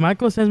 no, if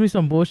Michael sends me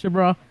some bullshit,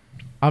 bro,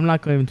 I'm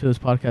not going to this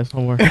podcast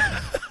no more.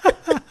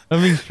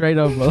 I'm being straight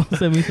up, bro.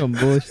 Send me some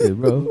bullshit,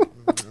 bro.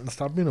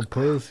 Stop being a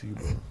pussy,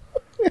 bro.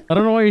 I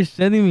don't know why you're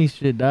sending me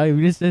shit, dog. If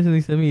you just send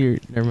me your...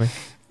 Never mind.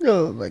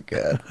 Oh my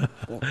god.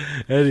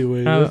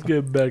 Anyway, Uh, let's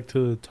get back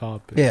to the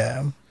topic.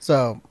 Yeah.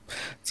 So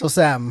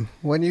Sam,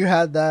 when you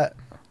had that,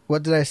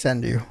 what did I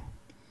send you?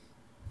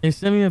 They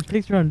sent me a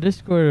picture on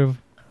Discord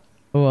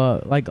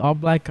of like all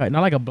black guy.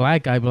 Not like a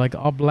black guy, but like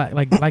all black,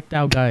 like blacked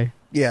out guy.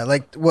 Yeah,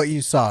 like what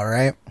you saw,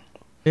 right?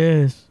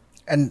 Yes.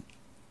 And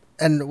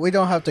we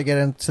don't have to get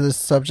into this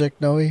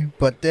subject, Noe,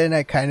 but didn't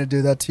I kind of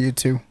do that to you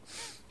too?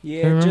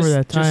 Yeah, I remember just,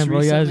 that time, just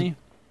bro. You guys- recently.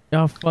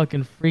 Y'all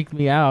fucking freaked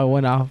me out. I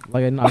went off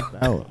like I knocked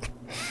out.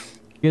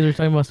 You guys were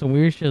talking about some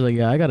weird shit. Like,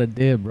 yeah, I got a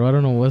dip, bro. I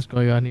don't know what's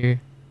going on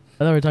here. I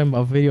thought we were talking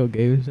about video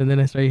games, and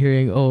then I started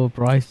hearing, "Oh,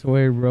 bro, I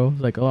swear, bro."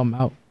 It's like, "Oh, I'm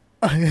out."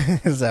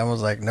 Sam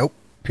was like, nope,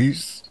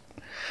 peace.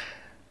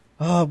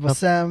 Oh, but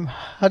Sam,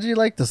 how do you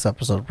like this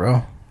episode,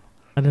 bro?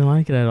 I didn't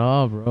like it at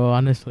all, bro.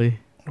 Honestly,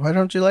 Why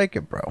don't you like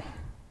it, bro?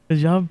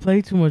 cause y'all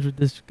play too much with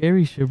this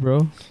scary shit,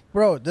 bro.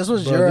 Bro, this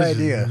was Bro, your this is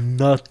idea.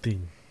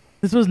 nothing.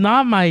 This was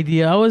not my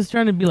idea. I was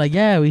trying to be like,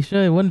 yeah, we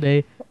should one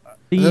day.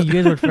 Thinking you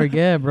guys would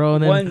forget, bro.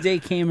 And then One day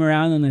came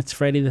around and it's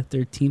Friday the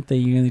 13th that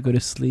you're going to go to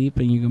sleep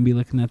and you're going to be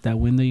looking at that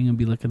window. You're going to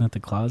be looking at the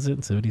closet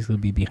and somebody's going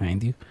to be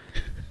behind you.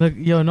 look,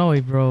 yo, no,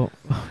 bro.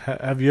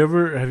 Have you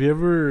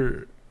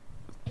ever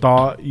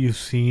thought you've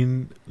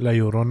seen La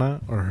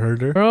Llorona or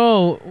heard her?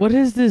 Bro, what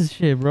is this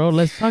shit, bro?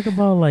 Let's talk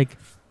about like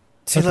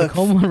See, look,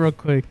 Tacoma real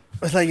quick.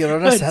 it's like, you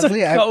know,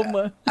 sadly,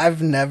 Tacoma.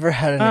 I've never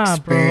had an Nah,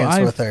 bro, experience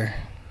I've- with her.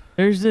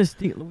 There's this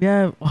thing we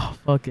have. Oh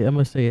fuck it, I'm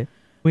gonna say it.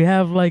 We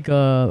have like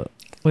a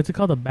what's it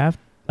called? A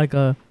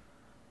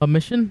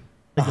mission,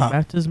 like Uh-huh. a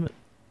baptism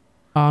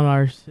on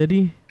our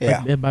city.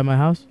 Yeah. like, by my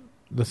house.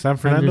 The San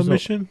Fernando there's a-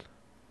 mission?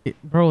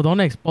 Bro, don't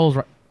expose.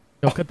 Right,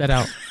 yo, cut that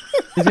out.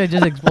 This guy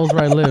just exposed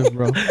where I live,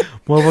 bro.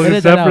 Motherfucking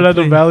Edit San that out,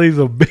 Fernando please. Valley is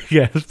a big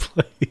ass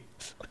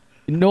place.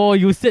 No,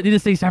 you said you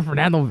just say San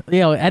Fernando.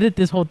 Yo, edit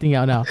this whole thing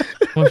out now.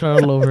 I'm gonna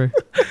start all over.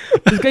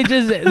 This guy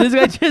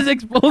just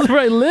exposed where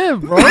I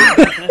live, bro.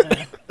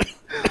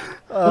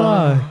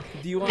 Fuck.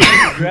 Do you want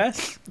his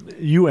address?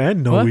 You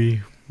and What? Noe.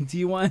 Do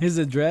you want his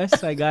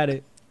address? I got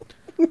it.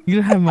 You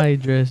don't have my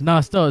address. No,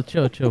 still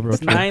chill, bro. It's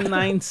Chill.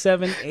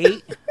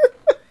 9978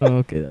 Oh,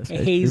 okay, that's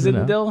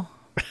Hazendale.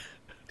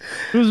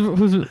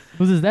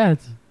 Who's his dad?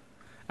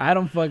 I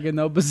don't fucking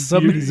know, but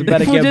somebody's You- about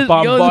to Yo, get just-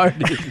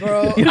 bombarded.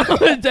 Bro, You know,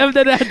 edit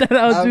that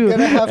out I'm too. going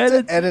to have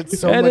Edit- to edit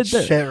so edit much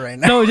that. shit right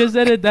now. No, just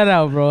edit that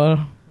out, bro.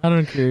 I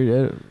don't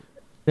care.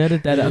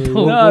 Edit that out. What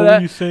No, were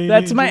that- you saying,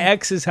 That's my Angel?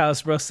 ex's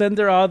house, bro. Send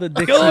her all the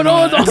dicks. Yo, in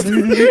no, the- don't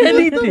do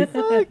anything.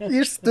 Fuck,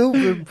 you're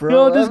stupid, bro.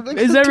 Yo, I'm not is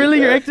gonna that do really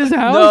your that. ex's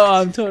house? No,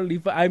 I'm totally.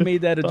 I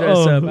made that address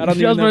up. I don't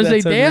she was even know about if to say,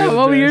 that's her damn, real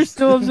over you're address.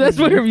 still obsessed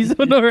with her. You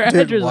still know her Dude,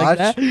 address like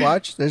that.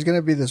 watch. There's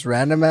gonna be this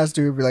random ass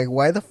dude be like,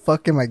 "Why the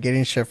fuck am I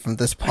getting shit from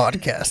this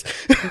podcast?"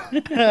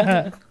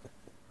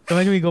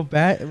 Imagine we go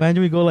back.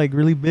 Imagine we go like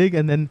really big,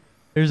 and then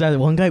there's that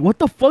one guy. What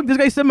the fuck? This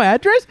guy said my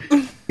address?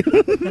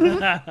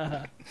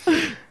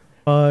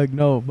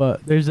 No,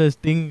 but there's this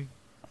thing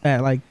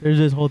that like there's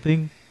this whole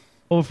thing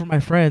over for my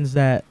friends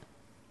that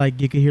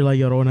like you can hear like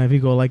Llorona if you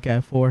go like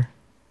at 4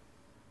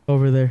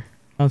 over there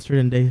on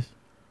certain days.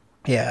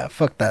 Yeah,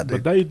 fuck that, But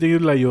dude. that you think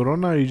it's La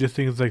Llorona or you just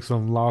think it's like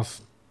some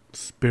lost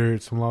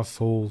spirits, some lost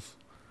souls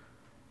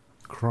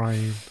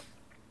crying?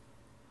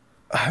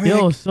 I mean,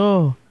 Yo,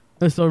 so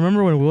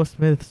remember when Will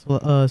Smith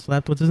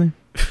slapped what's his name?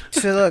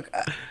 so look,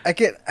 I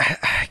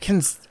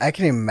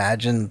can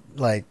imagine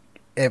like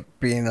it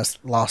being a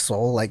lost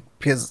soul, like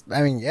because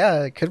I mean,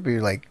 yeah, it could be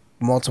like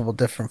multiple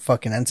different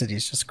fucking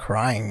entities just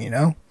crying, you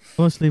know? I'm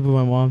gonna sleep with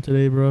my mom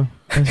today, bro.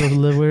 I'm supposed to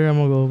live with her. I'm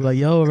gonna go like,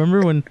 yo,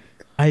 remember when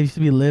I used to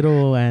be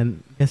little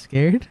and get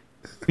scared?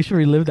 We should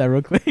relive that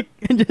real quick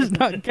and just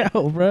knock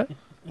out, bro.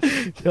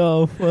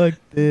 Yo, fuck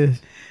this.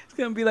 It's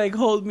gonna be like,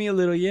 hold me a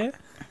little, yeah.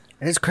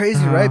 And it's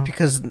crazy, right? Uh-huh.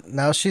 Because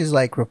now she's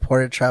like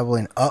reported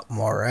traveling up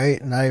more,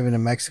 right? Not even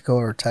in Mexico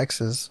or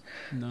Texas,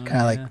 No, kind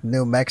of like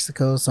New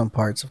Mexico, some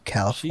parts of She's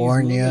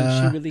moving.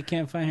 California, She really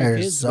can't find her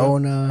kids, bro.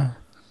 Arizona.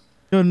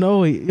 Yo,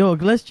 no, yo,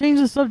 let's change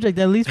the subject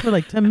at least for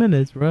like 10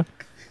 minutes, bro.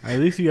 At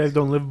least you guys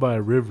don't live by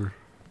a river.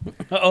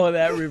 Oh,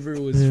 that river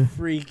was Yeah.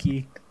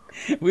 freaky.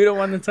 We don't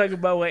want to talk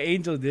about what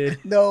Angel did.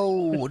 No,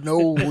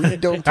 we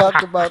don't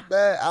talk about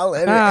that. I'll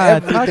edit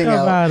Talk everything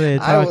out. about it.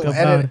 I Talk will about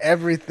edit it.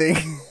 everything.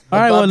 All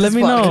right, about well, let this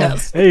me know.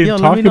 podcast. Hey, Yo,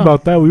 let me talking know.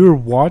 about that, we were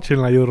watching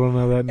La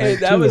Llorona that night Hey,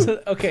 that too. was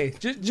okay.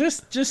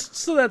 Just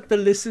so that the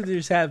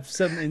listeners have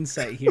some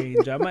insight here,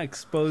 Angel. I'm gonna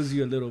expose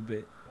you a little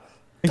bit.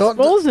 Don't-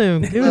 Expose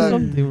him. Give us Look,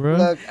 something, bro.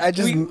 Look, I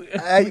just We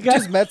got-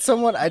 just met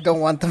someone. I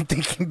don't want them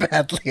thinking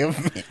badly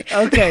of me.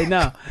 Okay,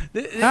 now,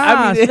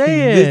 Ah,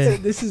 say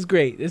it. This is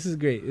great. This is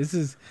great. This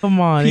is Come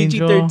on,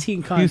 Angel.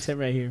 PG-13 content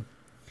right here.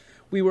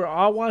 We were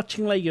all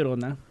watching La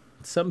Llorona.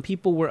 Some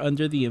people were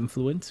under the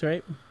influence,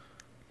 right?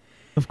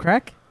 Of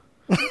crack?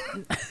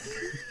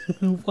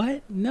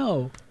 What?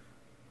 No,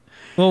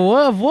 Well,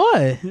 what? Of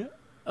what?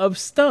 of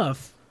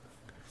stuff.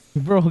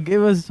 Bro,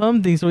 give us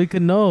something so we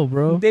could know,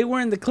 bro. They were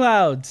in the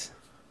clouds.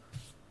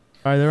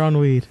 All right, they're on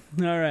weed.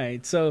 All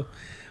right, so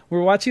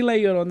we're watching La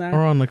Llorona. Or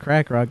on the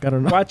crack rock. I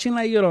don't know. Watching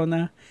La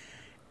Llorona,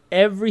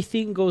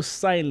 everything goes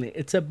silent.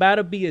 It's about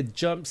to be a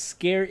jump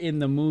scare in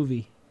the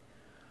movie.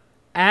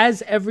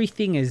 As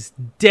everything is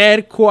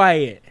dead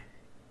quiet,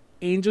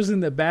 Angel's in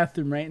the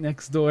bathroom right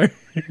next door.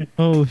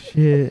 Oh,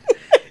 shit.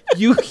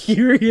 You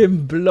hear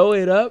him blow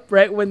it up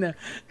right when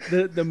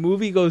the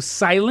movie goes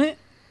silent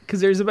because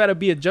there's about to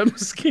be a jump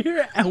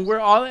scare, and we're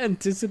all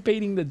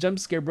anticipating the jump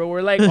scare, bro.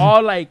 We're like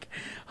all like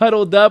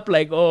huddled up,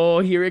 like, oh,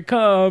 here it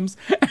comes.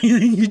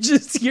 And then you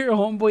just hear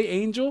homeboy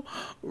Angel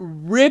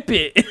rip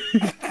it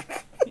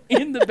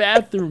in the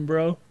bathroom,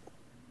 bro.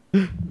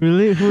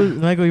 Really?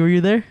 Michael, were you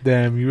there?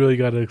 Damn, you really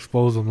gotta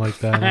expose them like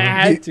that. I Huh?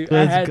 had to. I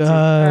Let's had go. to.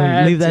 I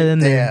had Leave that to. in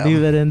there. Damn.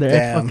 Leave that in there.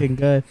 Damn. It's fucking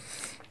good.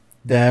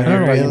 Damn, I don't you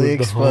know why you really was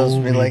the exposed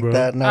me homie, like bro.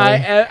 that. No,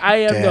 I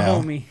am the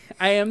Damn. homie.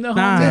 I am the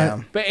Nah. homie.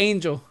 Damn. But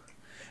Angel,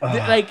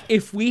 like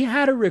if we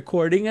had a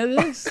recording of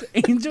this,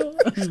 Angel,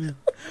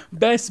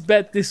 best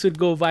bet this would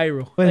go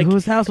viral. Wait, Like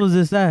whose house was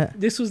this at?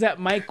 this was at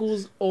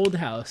Michael's old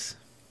house.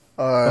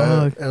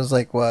 Fuck. It was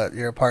like what,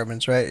 your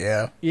apartments, right?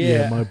 Yeah.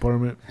 Yeah, My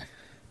apartment.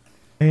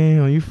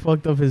 Damn, you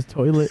fucked up his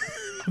toilet.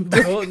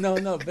 bro.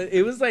 No, but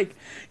it was like,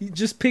 you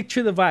just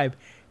picture the vibe.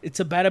 It's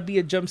about to be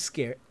a jump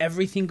scare.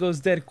 Everything goes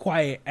dead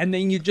quiet, and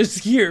then you just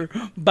hear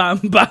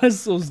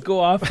bombazos go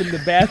off in the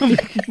bathroom.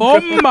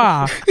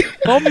 Bomba!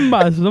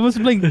 Bomba! Someone's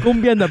playing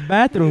cumbia in the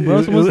bathroom,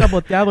 bro. Someone's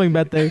saboteando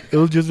back there. It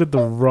was just at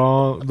the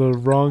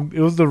wrong.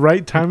 It was the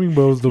right timing,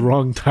 but it was the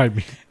wrong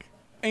timing.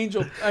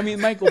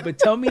 Michael, but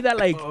tell me that,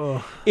 like,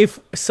 if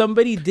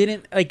somebody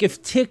didn't, like,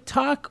 if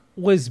TikTok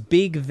was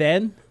big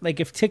then, like,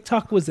 if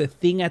TikTok was a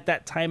thing at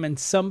that time and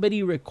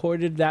somebody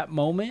recorded that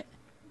moment,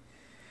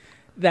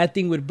 that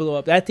thing would blow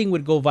up. That thing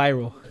would go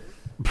viral.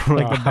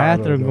 Like the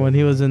bathroom when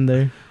he was in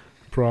there.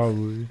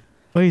 Probably.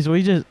 Wait, so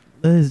he just...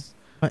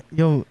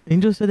 Yo,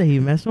 Angel said that he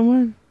met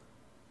someone?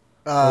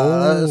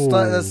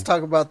 Let's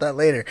talk about that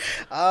later.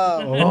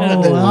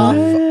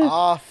 Oh,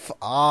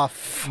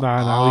 Off.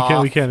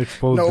 Nah, we can't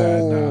expose that.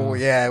 No, Nah.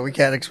 yeah, we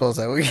can't expose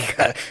that.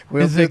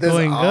 We'll Is do it this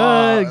going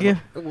off. good?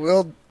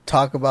 We'll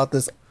talk about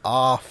this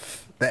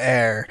off the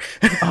air.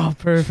 Oh,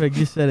 perfect.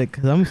 You said it,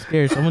 because I'm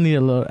scared. So I'm going to need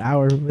a little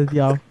hour with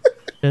y'all.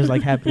 Just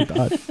like happy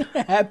thoughts.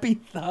 Happy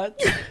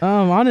thoughts.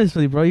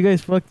 Honestly, bro, you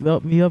guys fucked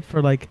me up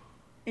for like...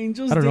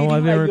 Angels I don't know, dating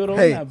I've La never- Llorona,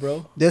 Hey.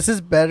 bro. This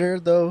is better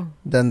though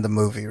than the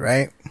movie,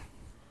 right?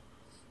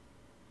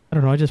 I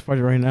don't know. I just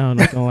farted right now.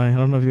 Not gonna lie. I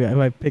don't know if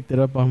I picked it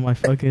up on my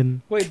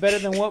fucking... Wait, better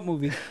than what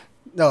movie?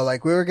 No,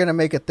 like we were gonna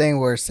make a thing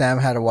where Sam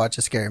had to watch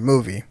a scary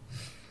movie.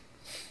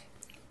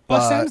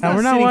 Well, Sam's not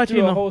we're not sitting watching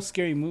through a the- whole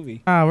scary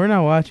movie. We're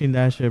not watching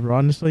that shit, bro.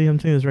 Honestly, I'm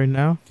saying this right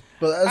now.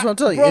 But that's what I'm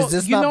telling you. Bro, Is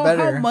this you not know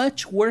better? how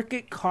much work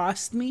it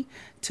cost me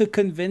to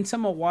convince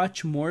him to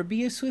watch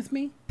Morbius with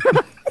me?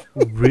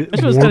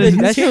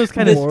 That shit was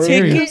kind of More-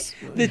 scary.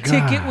 The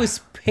ticket was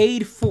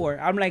paid for.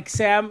 I'm like,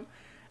 Sam,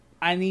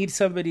 I need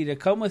somebody to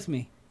come with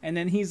me. And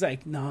then he's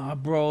like, nah,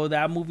 bro,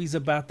 that movie's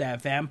about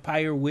that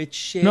vampire witch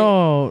shit.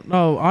 No.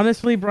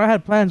 Honestly, bro, I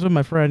had plans with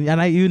my friend,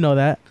 and you know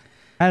that.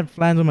 I had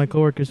plans with my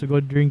coworkers to go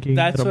drinking.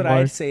 That's at a what bar.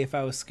 I'd say if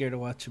I was scared to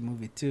watch a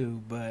movie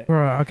too. But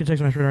Bro, I can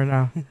text my friend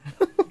right now.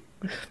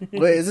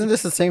 Wait, isn't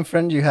this the same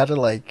friend you had to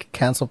like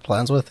cancel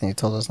plans with, and you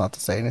told us not to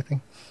say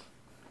anything?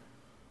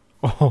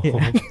 Oh,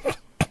 Yeah.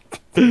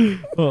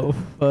 Oh,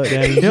 fuck.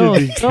 Yeah. you Yo,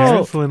 should be so,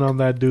 canceling on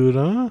that dude,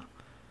 huh?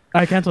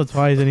 I canceled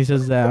twice, and he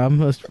says that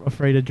I'm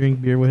afraid to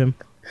drink beer with him.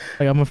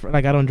 Like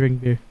like I don't drink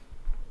beer,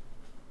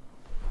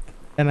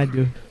 and I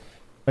do,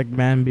 like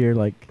man beer,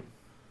 like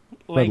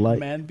Light.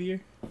 man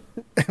beer.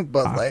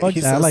 But like, fuck he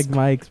that. I says, like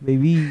Mike's,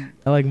 baby.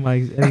 I like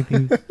Mike's.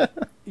 Anything.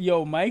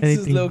 Yo, Mike's is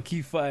Anything. low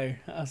key fire.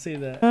 I'll say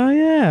that. Oh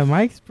yeah,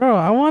 Mike's, bro.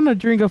 I want to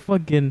drink a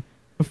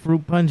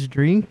fruit punch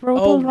drink, bro. What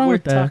the hell's wrong we're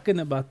with that? talking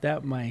about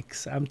that,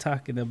 Mike's. I'm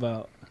talking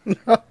about.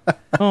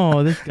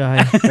 Oh, this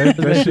guy.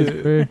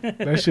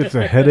 That shit's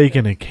a headache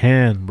in a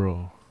can,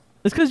 bro.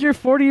 It's because you're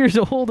 40 years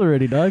old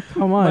already, dog.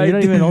 Come on, My you're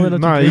not even old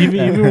enough Nah, to drink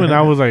even that. when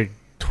I was like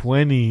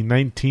 20,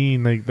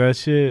 19, like that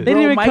shit. They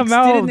Bro, didn't even Mike's come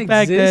out didn't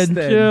back exist then.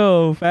 then.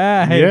 Chill,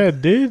 fast. Yeah,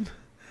 it did.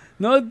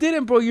 No, it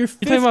didn't, bro. You're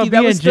 50. You're talking about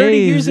That was 30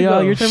 B&Js, years yo. ago.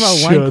 You're talking about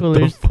Shut wine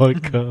coolers. the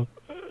fuck up.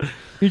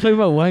 You're talking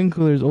about wine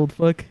coolers, old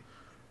fuck.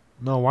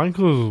 No, wine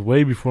coolers was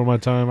way before my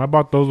time. I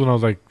bought those when I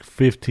was like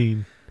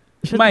 15.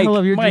 Shut Mike, the hell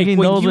up. You're Mike, drinking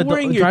when those you with were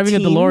in your driving a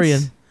teens,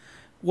 DeLorean.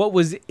 What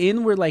was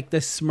in were like the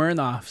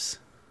Smirnoffs.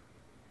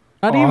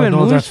 Not Oh, even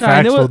no, that's moonshine.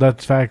 facts, It though. was,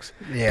 That's facts.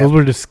 yeah. Those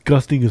were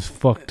disgusting as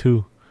fuck,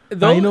 too.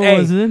 Though, you know what hey,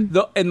 was in?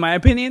 though, in my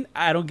opinion,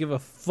 I don't give a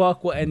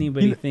fuck what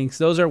anybody You- thinks.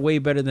 Those are way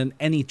better than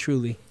any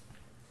Truly.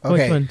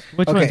 Okay. Which ones?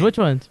 Which Okay. ones? Which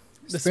ones?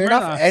 The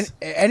Smirnoff, Smirnoffs.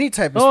 any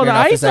type of Oh, the Smirnoff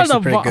ice is on actually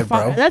the pretty good,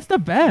 bro. That's the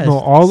best. No,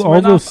 all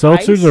those Smirnoff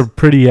seltzers Ice? are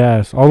pretty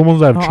ass. All the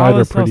ones I've No, tried all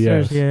are the pretty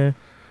seltzers, ass. Yeah.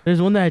 There's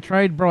one that I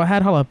tried, bro. I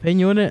had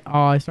jalapeno in it. Oh,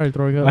 I started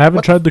throwing up. I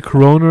haven't tried the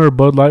Corona or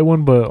Bud Light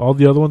one, but all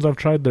the other ones I've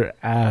tried, they're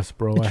ass,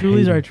 bro. The I Trulies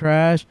hate are them.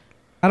 trash.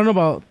 I don't know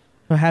about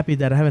the Happy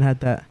Dad. I haven't had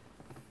that.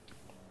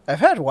 I've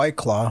had White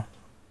Claw.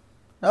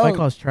 Oh, White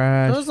Claw's it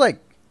trash. was like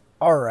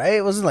all right.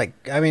 It wasn't like,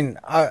 I mean,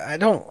 I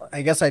don't.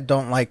 I guess I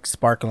don't like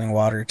sparkling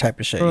water type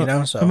of shit, Bro, you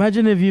know. So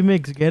Imagine if you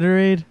mix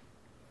Gatorade,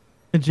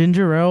 a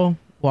ginger ale,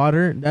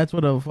 water. That's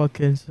what a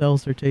fucking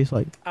seltzer tastes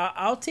like.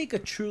 I'll take a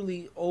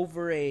Truly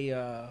over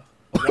a.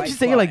 Why'd White you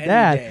say it Claw like any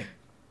that? day.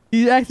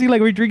 He's acting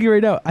like we're drinking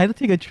right now. I'd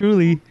take a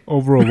Truly.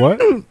 Over a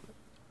what?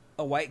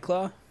 A White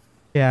Claw.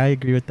 Yeah, I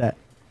agree with that.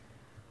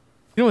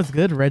 You know what's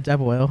good? Red's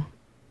apple ale.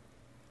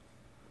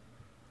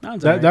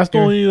 Sounds alright. That's the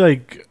only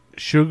like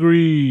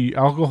sugary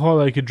alcohol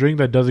that I could drink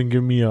that doesn't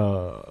give me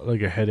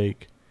a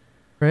headache.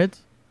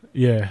 Reds?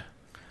 Yeah,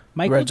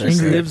 Michael Reds are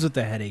just good. lives with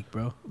a headache,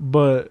 bro.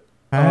 but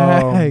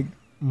Heck.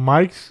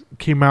 Mike's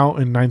came out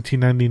in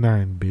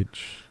 1999, bitch.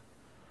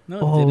 No,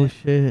 it Oh didn't.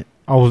 shit!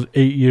 I was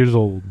 8 years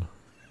old.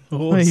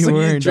 Oh, No, you so you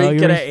weren't, dog. drank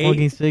You it were at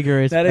smoking 8?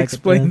 cigarettes. That back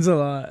explains a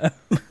lot.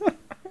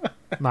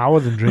 Nah, I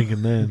wasn't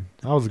drinking then.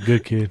 I was a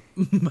good kid.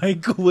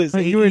 Michael was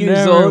then. 8 You were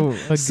years never old,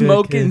 a good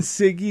smoking kid.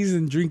 ciggies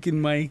and drinking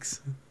mics.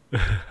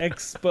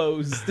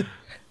 Exposed.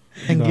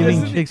 And No. giving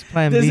Doesn't- chicks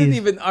Plan Doesn't Bs.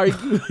 even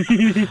argue.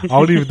 I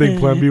don't even think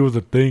Plan B was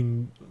a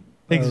thing.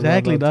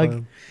 Exactly, around that dog.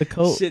 time. The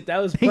coat. Shit, that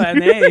was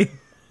Plan A.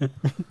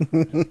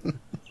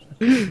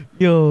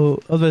 Yo,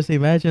 I was gonna say,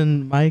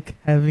 imagine Mike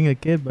having a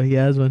kid, but he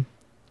has one.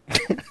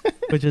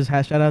 Which is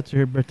shout out to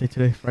her birthday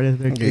today, Friday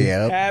the 13th.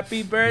 Yep.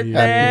 Happy birthday,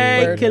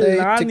 Happy Birthday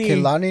to Kilani.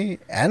 Kilani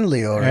and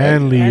Leo, right?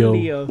 And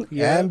Leo.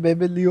 Yeah. And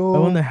baby Leo. I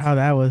wonder how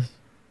that was.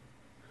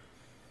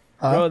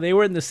 Huh? Bro, they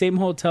were in the same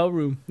hotel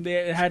room.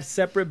 They had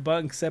separate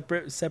bunks,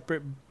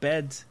 separate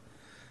beds.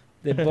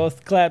 They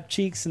both clapped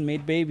cheeks and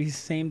made babies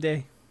same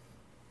day.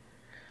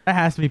 That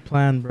has to be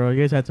planned, bro.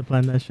 You guys had to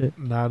plan that shit.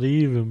 Not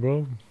even,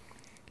 bro.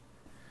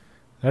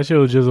 That shit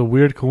was just a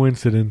weird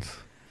coincidence.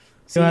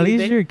 Yo, at least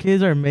they, your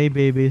kids are May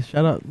babies.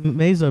 Shout out,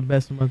 May's the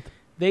best month.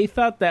 they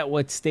thought that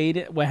what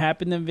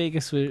happened in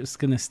Vegas was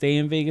gonna stay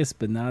in Vegas,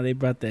 but now they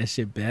brought that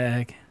shit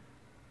back.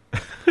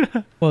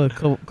 Well,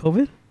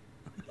 COVID.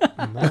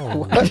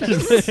 No.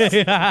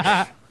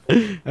 Yo,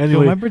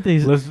 Anyway, my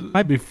birthday's.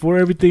 before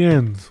everything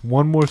ends,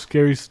 one more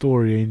scary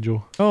story,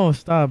 Angel. Oh,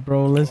 stop,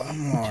 bro. Let's One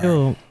more.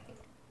 chill.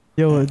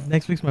 Yo,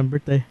 next week's my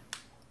birthday.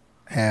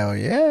 Hell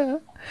yeah.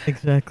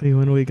 Exactly.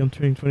 1 week. I'm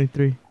turning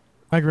 23.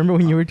 Mike, remember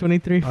when you were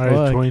 23? All right,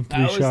 Fuck. 23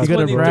 That was shots. You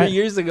got a 23 brat?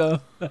 years ago.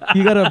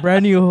 You got a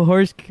brand new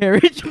horse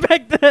carriage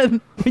back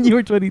then when you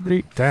were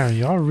 23. Damn,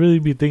 y'all really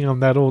be thinking I'm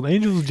that old.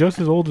 Angel's just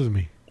as old as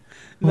me.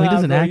 Well, he Nah,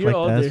 doesn't bro, act you're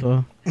like that,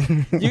 older.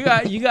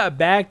 so. You got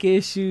back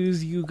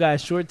issues. You got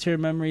short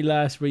term memory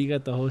loss. Where you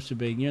got the whole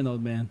shebang. You're an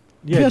old man.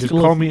 Yeah, Yes, just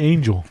cool. call me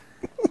Angel.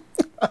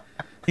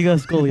 You got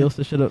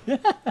scoliosis. Shut up.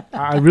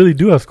 I really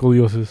do have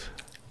scoliosis.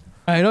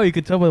 I know. You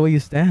could tell by the way you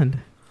stand.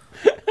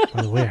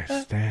 By the way,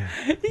 I stand.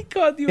 He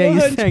called you Yeah, a you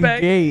stand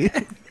hunchback. gay.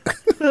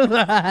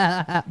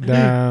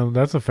 Damn,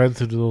 that's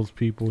offensive to those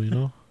people, you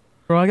know?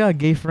 Bro, I got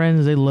gay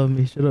friends. They love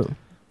me. Shut up.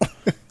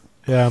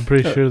 Yeah, I'm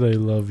pretty sure they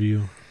love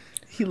you.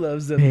 He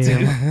loves them Hey,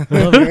 too.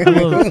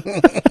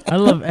 I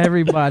love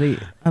everybody.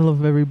 I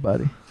love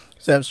everybody.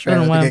 Sam's I don't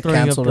know trying why to I'm get throwing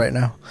up canceled the- right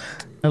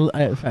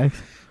now.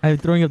 Facts. I'm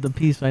throwing up the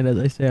peace sign as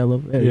I say I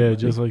love everybody. Yeah,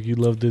 just like you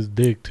love this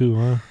dick too,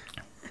 huh?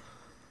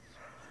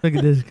 Look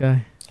at this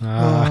guy.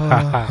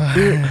 Ah.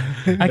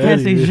 I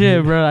can't say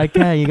shit, bro. I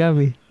can't. You got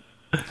me.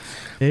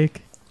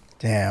 Dick.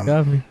 Damn.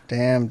 Got me.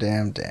 Damn.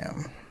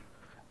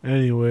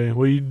 Anyway,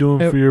 what are you doing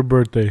Hey. for your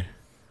birthday?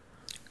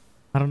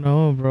 I don't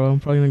know, bro. I'm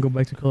probably gonna go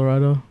back to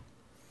Colorado.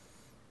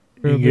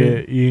 You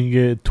can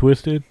get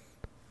twisted.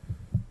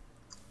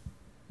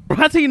 Bro,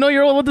 how do you know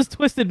you're old? What does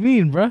twisted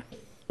mean, bro?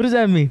 What does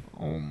that mean?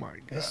 Oh my god.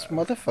 This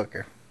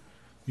motherfucker.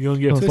 You gonna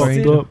get Oh, fucked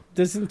sorry. up.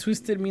 Doesn't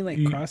twisted mean like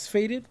You-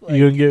 crossfaded? Like,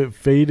 You gonna get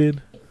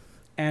faded.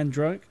 and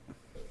drunk?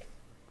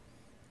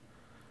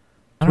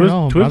 I don't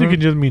know. Twisted bro.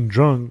 can just mean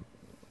drunk,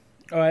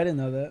 Oh, I didn't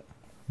know that.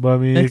 but I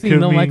mean, Next it thing could you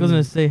know, mean, Michael's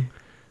gonna say,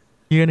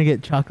 "You're gonna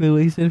get chocolate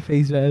wasted,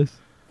 face ass."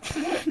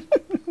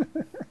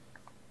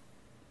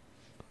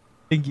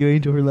 Thank you,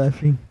 Angel, for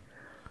laughing.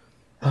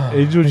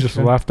 Angel just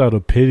Extra. laughed out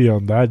of pity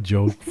on that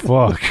joke.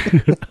 Fuck.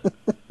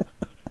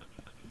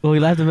 Well, we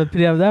laughed a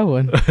bit of that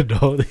one.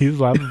 No, he's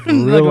laughing for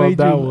Like real what on you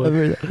that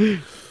do.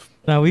 one.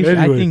 Now we should,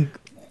 I Anyway. think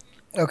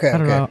Okay, I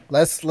don't okay. know.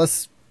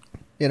 Let's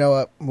you know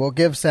what? We'll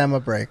give Sam a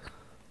break.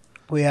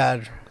 We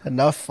had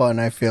enough fun,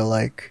 I feel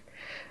like.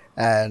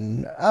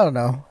 And I don't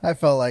know. I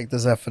felt like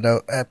this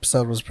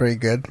episode was pretty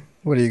good.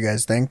 What do you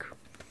guys think?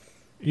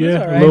 Yeah,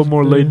 alright. a little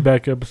more laid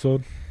back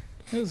episode.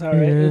 It was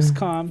alright. It was Yeah.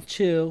 calm,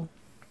 chill.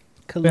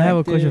 I have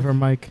a question collective. for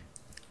Mike.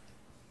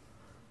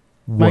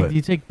 What? Mike, do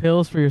you take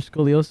pills for your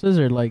scoliosis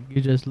or like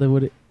you just live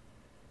with it?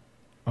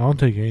 I don't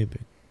take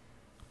anything.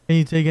 Can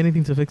you take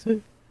anything to fix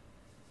it?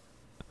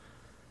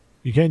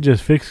 You can't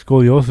just fix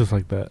scoliosis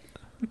like that.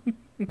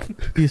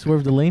 Do you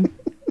swerve the lane?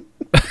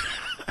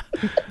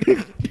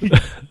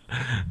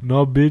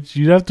 No, bitch.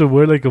 You'd have to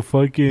wear like a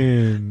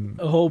fucking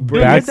A whole You don't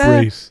break. back get that?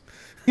 brace.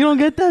 You don't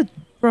get that,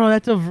 bro.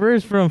 That's a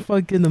verse from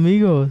fucking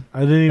Amigos.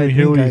 I didn't even I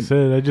hear think what I- you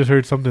said. I just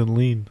heard something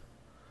lean.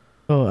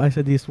 Oh, I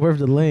said you swerved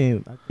the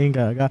lane. I think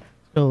I got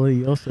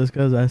scoliosis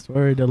because I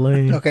swerved the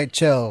lane. Okay,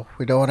 chill.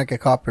 We don't want to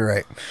get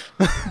copyright.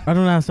 I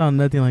don't know. I sound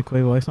nothing like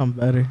Quavo. I sound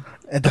better.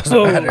 It doesn't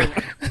Oh. matter.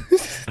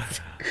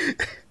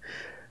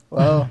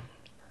 Well,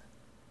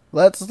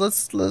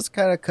 let's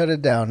kind of cut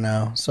it down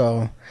now.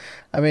 So,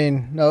 I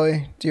mean,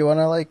 Noe, do you want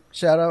to like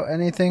shout out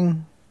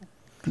anything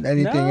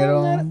at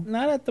all?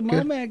 Not at the Good.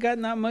 moment. I got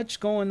not much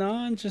going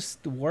on.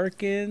 Just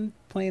working,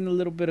 playing a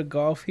little bit of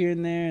golf here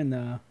and there,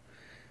 and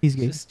He's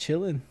gay. just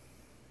chilling.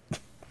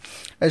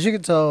 As you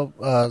can tell,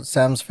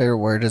 Sam's favorite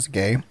word is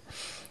gay.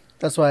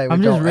 That's why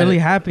I'm just really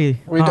happy.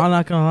 We I'm don't-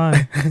 not gonna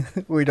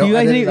lie. we don't. You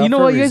guys, edit it you out know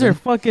for a what? You guys are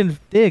reason. fucking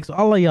dicks,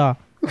 all of y'all.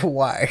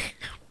 Why?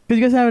 Because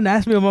you guys haven't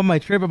asked me about my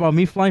trip, about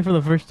me flying for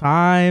the first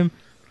time.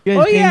 You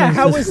guys Oh, came yeah, in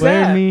how to was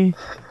square that? me.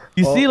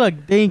 You Well- see, look,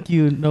 thank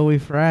you, Noe,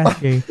 for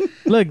asking.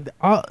 Look,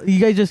 you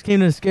guys just came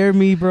to scare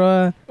me,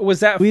 bruh. Was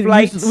that We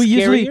flight usually- we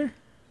usually- scarier?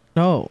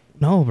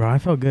 No, bro, I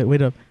felt good.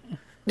 Wait up.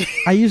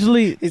 I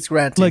usually, It's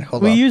ranting. like,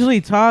 Hold we on.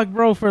 usually talk,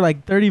 bro, for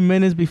like 30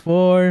 minutes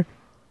before.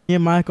 Me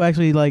and Michael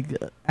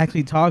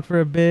actually talk for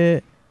a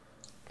bit.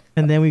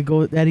 And then we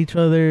go at each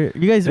other.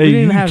 You guys, we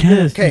didn't have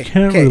this. Okay. You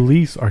can't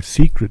release our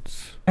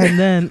secrets. And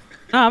then,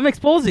 I'm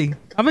exposing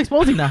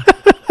now.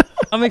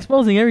 I'm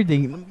exposing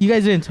everything. You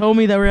guys didn't tell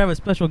me that we have a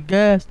special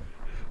guest.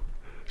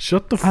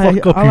 Shut the I-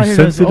 fuck up, all I you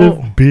heard is, sensitive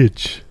 "Oh."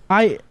 bitch.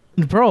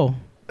 Bro,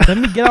 let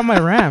me get on my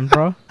RAM,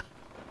 bro.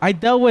 I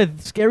dealt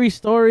with scary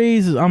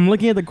stories. I'm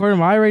looking at the corner of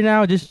my eye right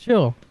now. Just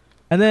chill.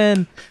 And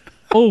then,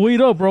 oh, wait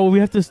up, bro. We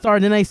have to start.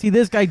 And then I see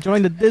this guy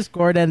join the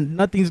Discord and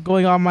nothing's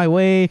going on my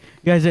way. You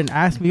guys didn't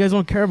ask me. You guys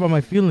don't care about my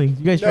feelings.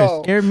 You guys try to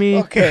No. scare me.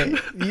 Okay,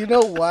 you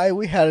know why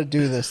we had to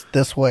do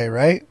this way,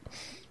 right?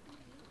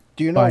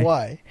 Do you know Why?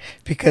 why?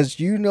 Because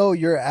you know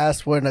your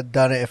ass wouldn't have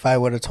done it if I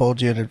would have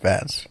told you in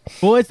advance.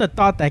 Well, it's the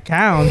thought that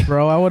counts,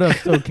 bro. I would have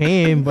still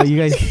came, but you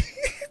guys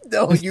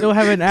No, you still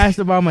haven't asked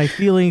about my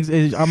feelings.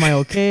 Am I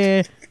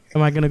okay?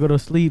 Am I gonna go to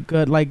sleep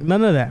good? Like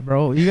none of that,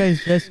 bro. You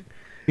guys just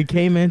you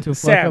came in to fuck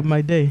Sam. up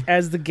my day.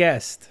 As the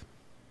guest.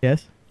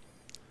 Yes.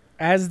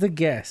 As the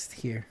guest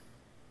here.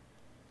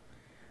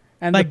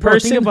 And Like, the bro,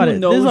 think person about who it.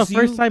 This knows is the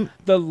first you time.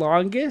 the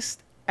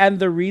longest and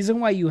the reason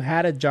why you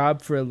had a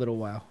job for a little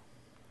while.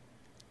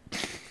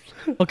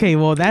 Okay,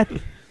 well that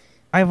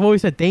I've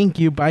always said thank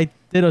you, but I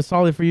did a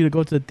solid for you to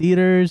go to the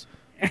theaters.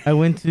 I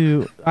went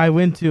to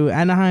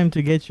Anaheim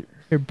to get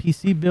your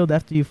PC build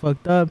after you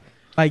fucked up.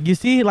 Like you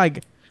see,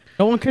 like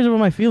no one cares about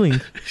my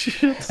feelings.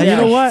 And you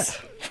know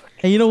what?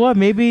 And you know what?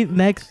 Maybe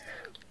next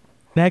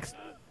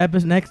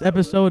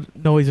episode,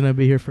 Noe's gonna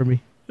be here for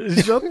me.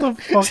 Shut the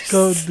fuck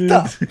up,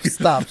 dude.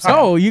 Stop.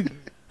 Oh,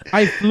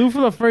 I flew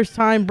for the first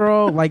time,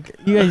 bro. Like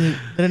you guys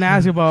didn't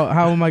ask about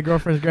how my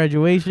girlfriend's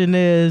graduation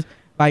is.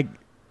 Like,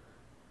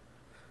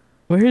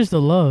 where's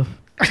the love?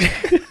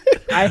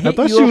 I hit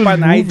thought she you was up on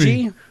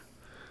moving. IG.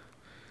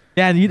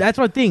 Yeah, that's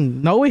one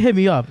thing. No one hit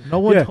me up. No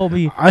one Yeah, told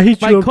me. I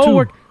hit My you up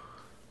coworker. too.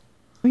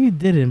 No, you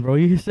didn't, bro.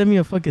 You sent me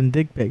a fucking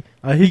dick pic.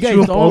 I hit guys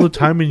you up all the don't-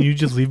 time and you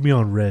just leave me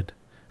on red.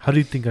 How do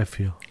you think I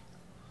feel?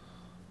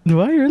 Do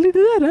I really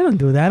do that? I don't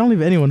do that. I don't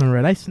leave anyone on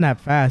red. I snap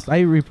fast.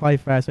 I reply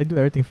fast. I do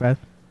everything fast.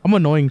 I'm an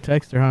annoying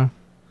texter, huh?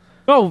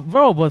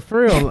 Bro, but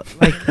for real,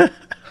 like,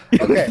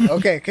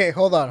 Okay.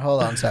 Hold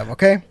on, Sam.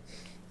 Okay.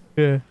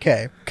 yeah.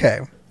 Okay.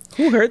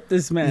 Who hurt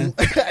this man?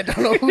 I don't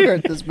know who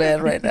hurt this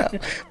man right now,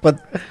 but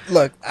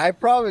look, I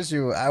promise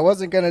you, I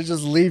wasn't gonna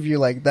just leave you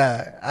like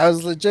that. I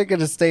was legit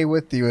gonna stay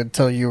with you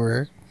until you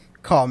were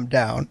calmed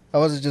down. I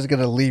wasn't just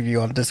gonna leave you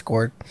on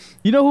Discord,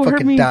 You know who hurt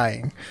fucking me?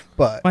 dying.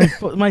 But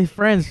My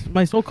friends,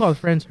 my so-called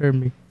friends, hurt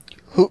me.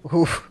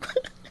 who?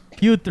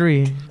 You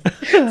three.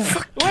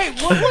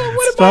 Wait,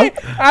 what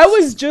Stop. am I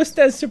was just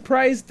as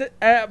surprised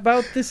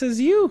about this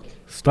as you.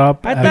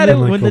 Stop. I thought acting it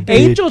like when a the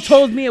Angel bitch.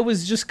 told me it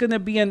was just gonna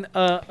be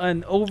not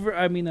an over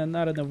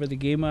the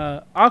game,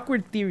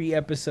 awkward theory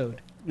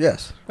episode.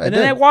 Yes, And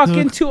then I walk Look.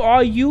 into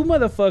all you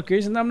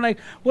motherfuckers, and I'm like,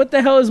 "What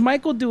the hell is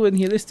Michael doing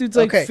here? This dude's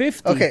like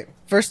 50." Okay.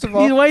 First of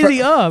all, Why is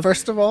he up?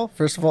 First of all,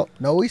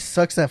 Noe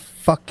sucks at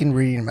fucking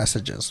reading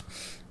messages.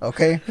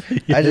 Okay,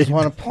 I just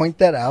want to point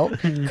that out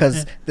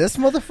because this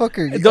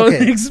motherfucker. Don't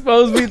Okay,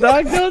 expose me,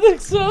 dog. Don't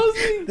expose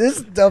me.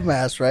 this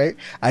dumbass, right?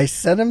 I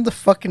sent him the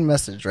fucking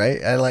message, right?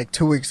 Like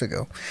 2 weeks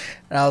ago,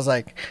 and I was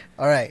like,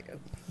 "All right,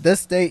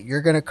 this date you're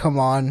gonna come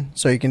on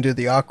so you can do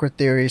the awkward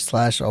theory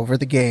 / over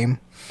the game,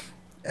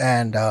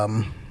 and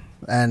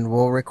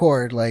we'll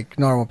record like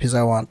normal because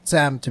I want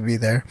Sam to be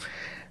there."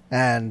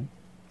 And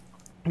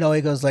no,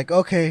 he goes like,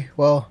 "Okay,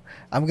 well,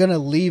 I'm gonna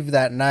leave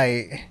that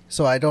night,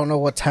 so I don't know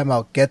what time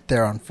I'll get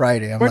there on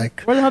Friday." I'm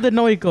like, Where the hell did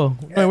Noe go?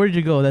 Where did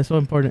you go? That's so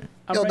important.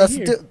 I'm "Yo, right that's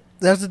here.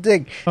 that's the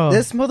thing. Oh.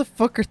 This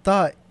motherfucker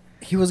thought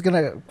he was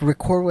gonna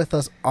record with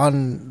us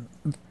on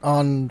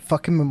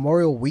fucking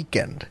Memorial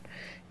Weekend,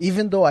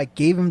 even though I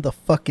gave him the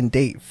fucking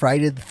date,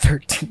 Friday the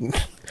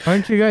 13th.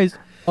 Aren't you guys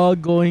all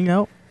going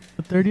out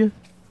the 30th?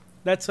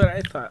 That's what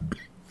I thought.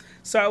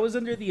 So I was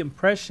under the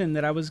impression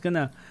that I was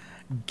gonna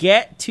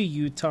get to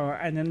Utah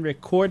and then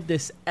record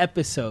this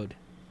episode.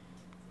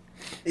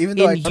 Even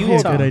though I In told That'd be a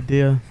Utah. good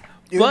idea.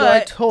 even though I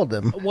But- told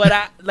him. What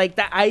I like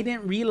that I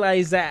didn't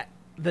realize that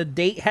the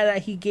date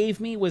that he gave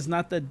me was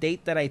not the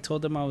date that I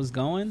told him I was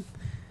going.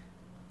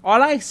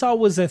 All I saw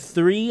was a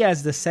 3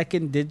 as the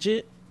second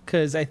digit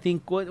because I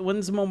think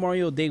when's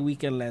Memorial Day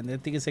weekend land? I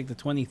think it's like the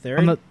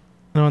 23rd.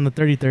 On the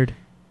 33rd.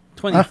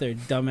 23rd,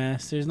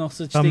 dumbass. There's no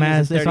such thing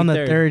as Dumbass, a 33rd. it's on the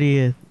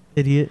 30th,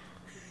 idiot.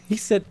 He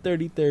said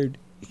 33rd.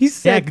 He Yeah,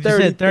 said 'cause you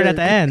said third at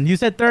the 33rd. end. You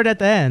said third at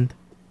the end.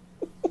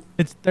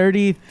 It's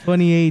 30,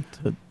 28,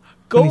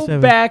 Go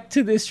 27. back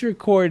to this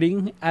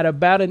recording at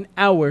about an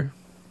hour.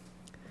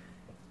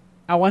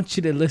 I want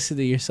you to listen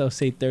to yourself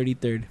say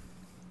 33rd.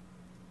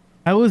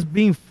 I was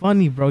being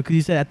funny, bro, because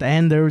you said at the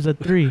end there was a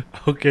 3.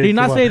 Okay. Did you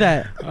not come say on.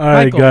 that? All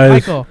right, Michael, guys.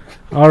 Michael.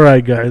 All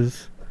right,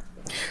 guys.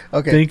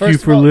 Okay. Thank you first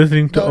of for all-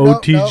 listening to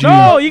OTG.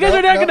 No, you guys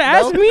are not gonna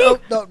ask me?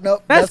 No.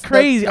 That's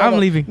crazy. I'm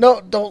leaving.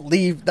 No, don't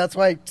leave. That's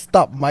why I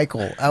stopped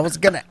Michael. I was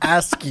gonna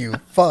ask you.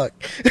 Fuck.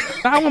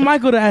 I want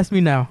Michael to ask me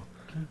now.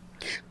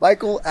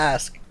 Michael,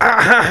 ask.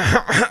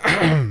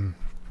 Okay,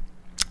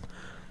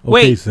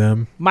 Wait.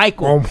 Sam.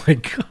 Michael, Oh my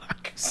god.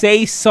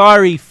 say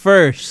sorry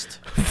first.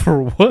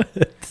 For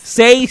what?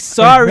 Say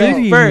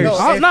sorry No, first. No,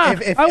 I'm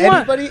not- if I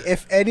want-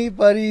 if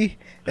anybody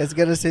is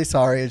gonna say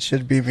sorry, it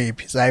should be me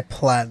because I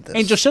planned this.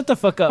 Angel, shut the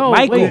fuck up. Oh,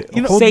 Michael, wait,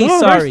 you know- say hold on,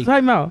 sorry.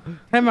 Time out.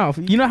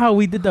 You know how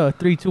we did the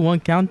 3, 2, 1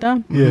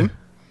 countdown? Yeah.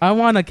 I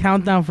want a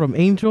countdown from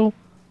Angel,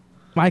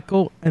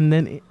 Michael, and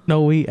then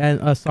Noe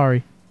and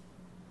sorry.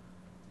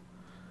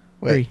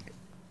 wait,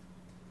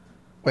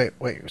 3.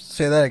 wait.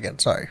 Say that again.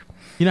 Sorry.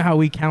 You know how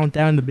we count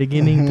down in the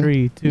beginning? Mhm.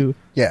 3, 2.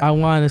 Yeah. I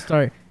want to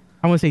start.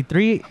 I want to say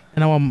 3,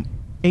 and I want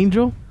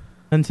Angel,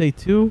 and say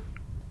 2.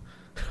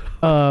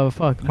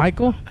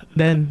 Michael,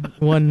 then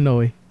 1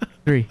 Noe.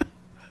 3.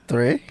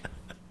 3.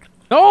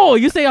 No,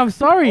 you say I'm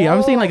sorry.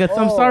 I'm saying like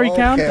I'm sorry okay,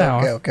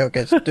 countdown.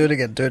 Okay. Just do it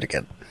again.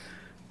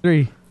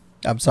 3,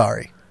 I'm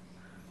sorry.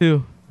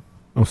 2.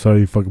 I'm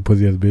sorry, you fucking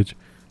pussy ass bitch.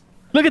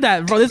 Look at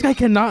that, bro. This guy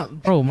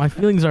cannot, bro. My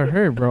feelings are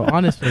hurt, bro.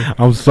 Honestly,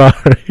 I'm sorry.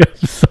 I'm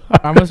sorry.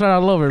 I'm gonna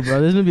start all over,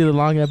 bro. This is gonna be the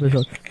long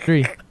episode.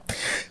 3,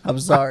 I'm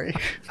sorry.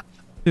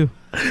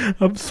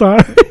 I'm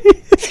sorry.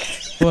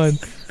 1.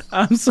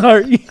 I'm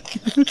sorry.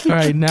 All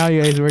right, now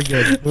you guys, we're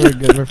good. We're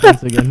good. We're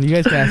friends again. You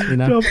guys can ask me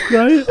now. I'm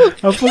crying.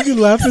 I'm fucking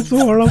laughing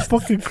so hard. I'm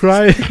fucking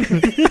crying.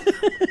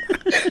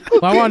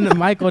 Well, I want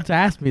Michael to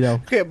ask me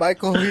though. Okay,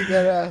 Michael, we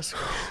gotta ask.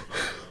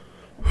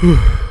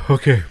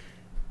 Okay.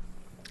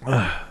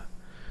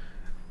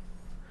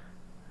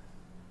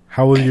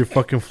 How was your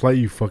fucking flight,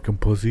 you fucking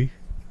pussy?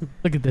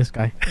 Look at this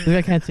guy. This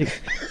guy can't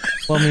take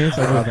 12 minutes.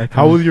 About that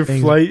How kind was of your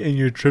thing. flight and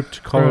your trip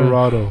to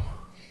Colorado?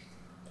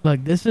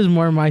 Look, this is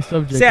more my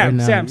subject right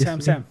now.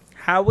 Sam.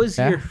 How was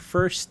Yeah? your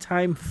first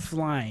time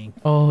flying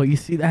Oh, you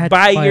see that?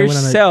 by That's why I went on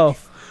a-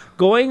 yourself,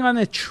 going on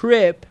a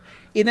trip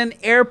in an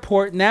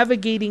airport,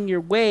 navigating your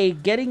way,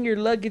 getting your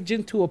luggage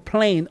into a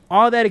plane,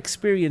 all that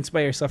experience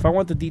by yourself? I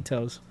want the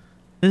details.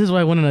 This is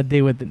why I went on a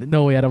date with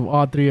Noe out of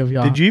all 3 of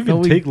y'all. Did you even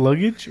Noe- take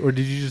luggage or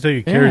did you just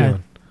take a Yeah.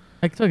 carry-on?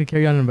 I took a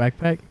carry-on in a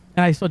backpack,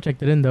 and I still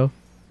checked it in though,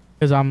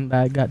 because I'm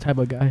that type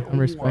of guy. I'm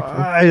respectful.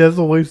 Why? That's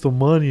a waste of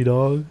money,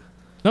 dog.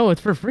 No,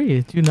 it's for free.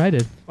 It's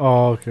United.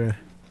 Oh, okay.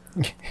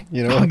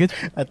 You know,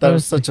 It's- I thought it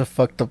was such a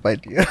fucked up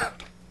idea.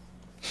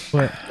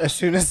 What? As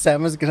soon as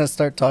Sam was gonna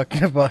start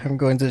talking about him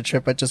going to the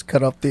trip, I just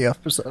cut off the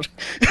episode.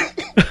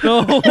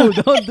 No,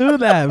 don't do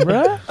that,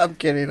 bro. I'm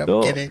kidding. I'm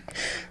No. kidding.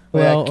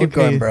 Well, Yeah, keep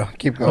okay. going, bro.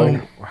 Keep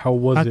going. How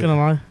was Not it? gonna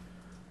lie,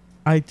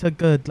 I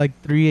took a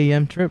 3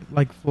 a.m. trip,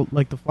 like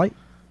the flight.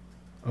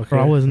 Okay.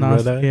 Bro, I was not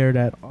red eye? scared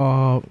at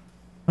all.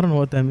 I don't know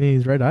what that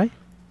means. Red eye?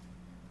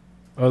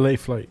 A late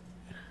flight.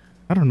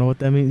 I don't know what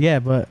that means. Yeah,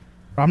 but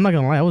bro, I'm not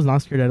gonna lie, I was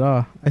not scared at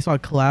all. I saw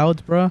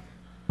clouds, bro.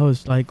 I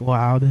was like,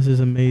 wow, this is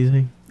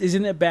amazing.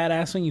 Isn't it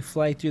badass when you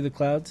fly through the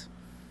clouds?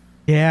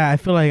 Yeah, I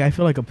feel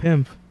like a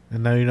pimp.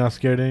 And now you're not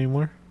scared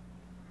anymore?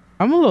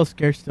 I'm a little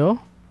scared still.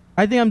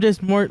 I think I'm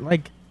just more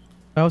like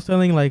I was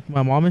telling like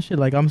my mom and shit.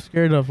 Like I'm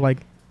scared of like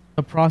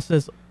the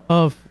process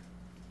of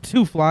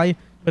to fly,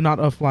 but not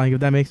of flying. If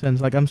that makes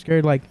sense. Like I'm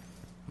scared. Like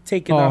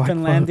Taking Oh, off fuck.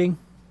 and landing?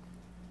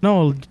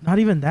 no, not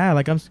even that.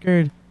 Like I'm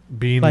scared.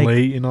 Being Like-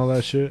 late and all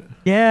that shit?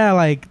 Yeah,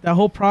 like the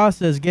whole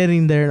process,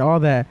 getting there and all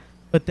that.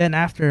 But then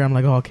after, I'm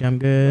like, oh, okay, I'm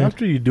good.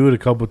 After you do it a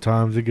couple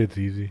times, it gets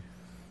easy.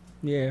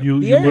 Yeah. You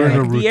The learn a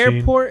the routine.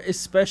 airport,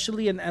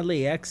 especially in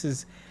LAX,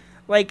 is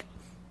like,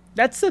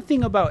 that's the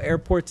thing about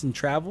airports and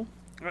travel.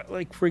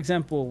 Like, for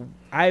example,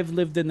 I've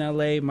lived in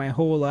LA my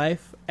whole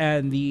life,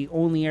 and the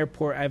only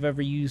airport I've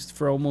ever used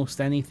for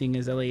almost anything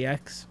is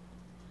LAX.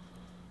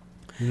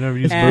 You never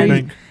use And-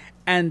 Burbank?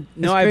 And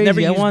no, It's I've never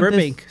crazy. I used want this-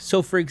 Burbank.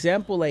 So, for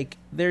example, like,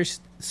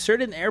 there's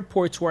certain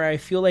airports where I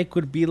feel like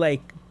would be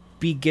like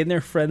beginner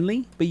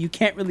friendly, but you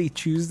can't really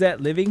choose that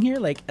living here.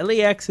 Like,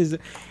 LAX is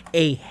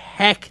a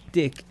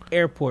hectic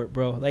airport,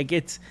 bro. Like,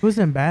 it's It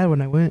wasn't bad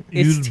when I went.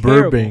 it's Use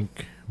terrible.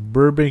 Burbank.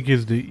 Burbank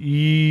is the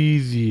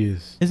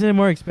easiest. Isn't it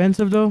more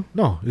expensive though?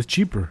 No, it's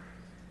cheaper.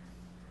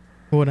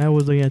 When I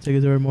was looking at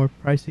tickets, they were more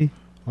pricey.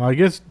 I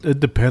guess it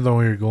depends on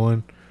where you're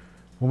going.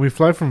 When we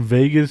fly from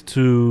Vegas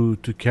to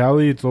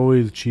Cali, it's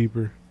always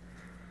cheaper.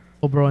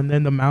 Oh, bro, and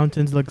then the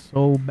mountains look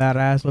so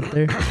badass up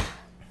there.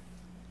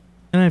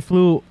 And I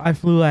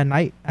flew at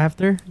night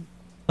after,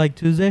 like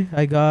Tuesday.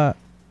 Bro,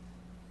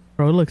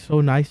 it looks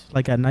so nice,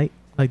 like at night,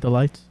 like the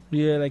lights.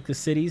 Yeah, like the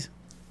cities.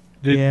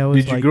 Did, Yeah, it was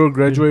did your like- girl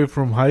graduate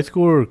from high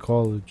school or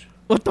college?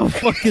 What the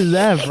fuck is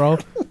that, bro?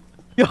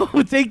 Yo,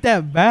 take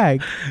that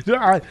back.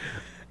 I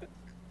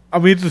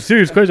mean, it's a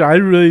serious question. I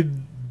really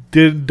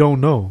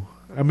don't know.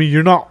 I mean,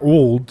 you're not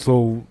old,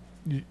 so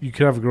you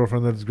could have a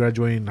girlfriend that's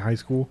graduating high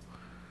school.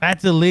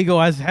 That's illegal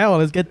as hell.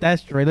 Let's get that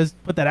straight. Let's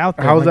put that out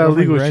there. How's My that girlfriend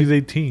legal? grad- She's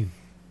 18.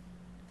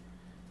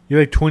 You're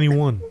like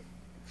 21.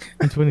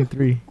 I'm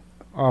 23.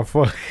 Oh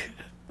fuck.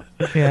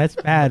 Yeah, that's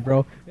bad,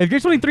 bro. If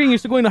you're 23 and you're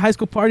still going to high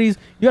school parties,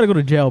 you gotta go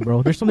to jail,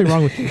 bro. There's something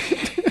wrong with you.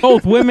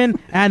 Both women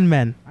and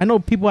men. I know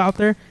people out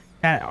there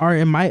that are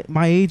in my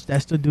age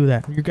that still do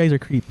that. You guys are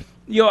creep.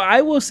 Yo,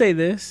 I will say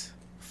this.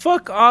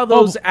 Fuck all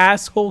those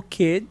asshole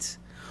kids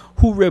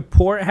who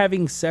report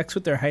having sex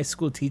with their high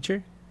school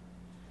teacher.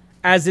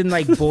 As in,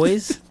 like,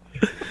 boys.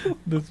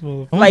 This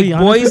motherfucker. Like, be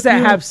honest boys with that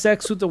you. have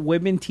sex with a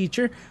women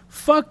teacher.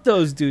 Fuck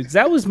those dudes.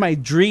 That was my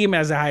dream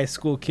as a high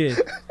school kid.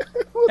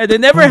 And it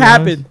never Oh, nice.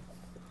 happened.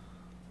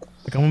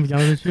 Like, I'm gonna be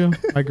honest with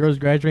you. My girl's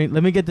graduating.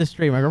 Let me get this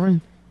straight. My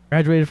girlfriend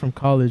graduated from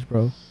college,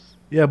 bro.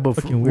 Yeah, but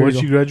Fucking what weirdo.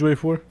 did you graduate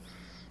for?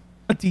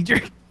 A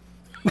teacher.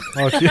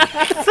 Oh shit.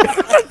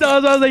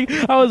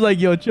 I was like,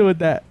 yo, chill with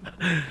that.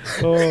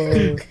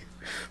 Oh.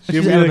 She's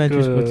Give an me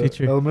elementary school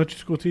teacher. Elementary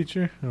school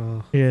teacher.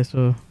 Oh. Yeah,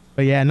 so,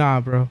 but yeah, nah,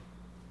 bro.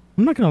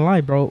 I'm not gonna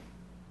lie, bro.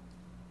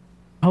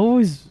 I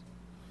always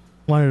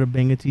wanted to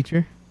bang a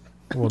teacher.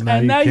 Well, now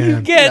And you now can.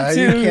 you get Now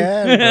to. you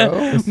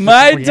can, bro.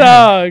 My Yeah.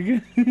 dog.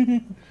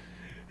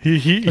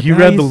 He But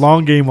ran the nice.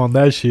 long game on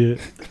that shit.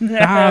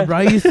 Nah, bro.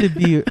 I used to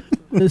be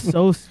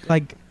so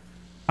like,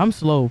 I'm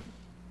slow.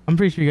 I'm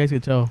pretty sure you guys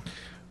could tell.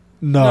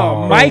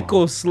 No,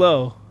 Michael's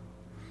slow.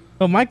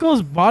 Oh,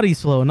 Michael's body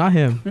slow, not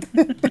him.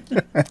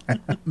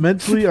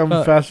 Mentally, I'm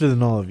faster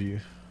than all of you.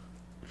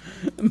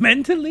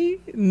 Mentally?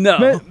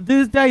 No.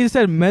 This guy you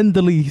said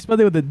mentally. He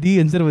spelled it with a D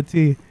instead of a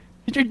T.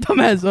 Get your dumb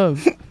ass up.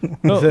 He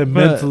No, said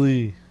but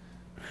mentally.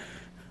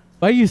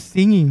 why are you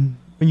singing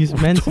when you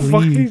What the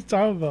fuck are you mentally?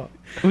 talking about?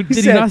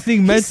 Did he not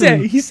sing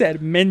mentally? He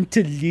said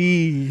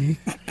mentally.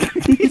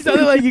 He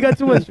sounded like you got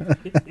too much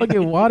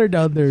fucking water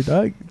down there,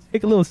 dog.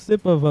 Take a little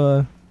sip of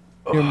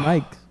your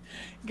mic.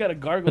 Gotta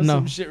gargle No.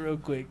 some shit real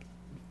quick.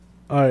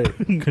 All right,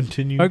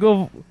 continue.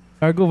 Argo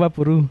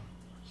Vaporu.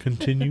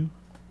 Continue.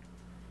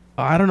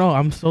 I don't know.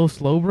 I'm so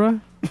slow,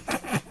 bro.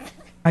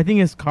 I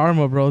think it's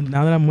karma, bro.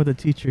 Now that I'm with a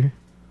teacher,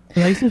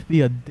 'Cause I used to be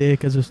a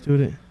dick as a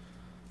student.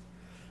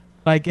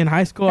 Like in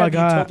high school, I Have you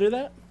got. told her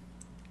that?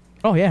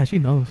 Oh yeah, she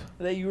knows.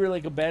 That you were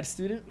like a bad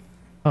student?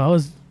 Oh, I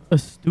was a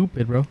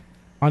stupid, bro.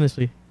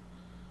 Honestly,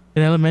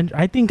 in elementary,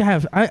 I think I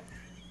have.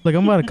 Like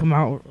I'm about to come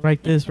out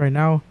like this right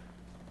now.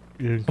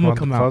 You're I'm gonna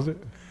come out. closet?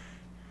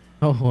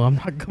 Oh, I'm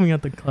not coming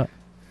out the club.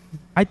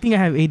 I think I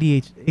have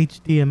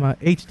HDMI,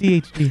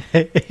 HDHD,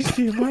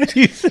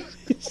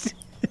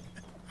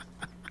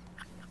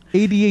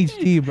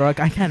 ADHD, bro.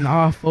 I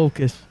cannot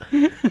focus.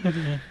 He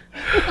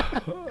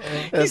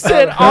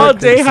said all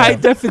day high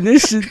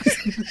definition.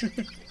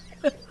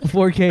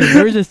 4K.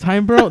 There was this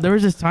time, bro. There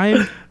was this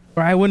time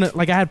where I wouldn't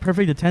like I had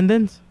perfect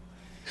attendance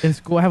in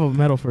school. I have a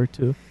medal for it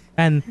too.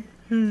 And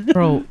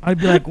bro, I'd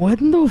be like,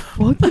 "What in the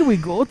fuck did we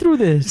go through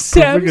this?"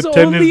 Sam's Perfect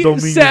attendance only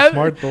don't mean you're Sam,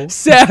 smart, though.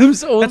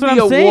 Sam's what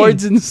only I'm saying.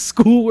 awards in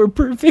school were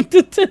perfect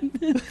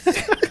attendance.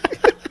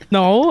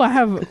 No, I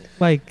have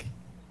like,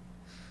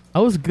 I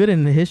was good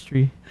in the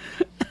history.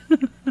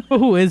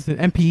 Who isn't?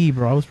 MPE,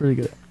 bro. I was pretty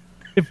good.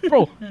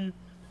 Bro,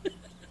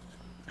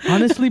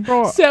 honestly,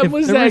 bro, Sam if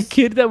was there that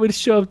kid that would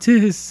show up to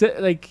his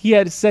like he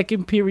had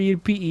second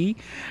period PE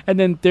and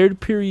then third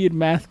period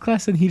math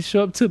class, and he'd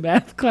show up to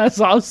math class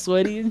all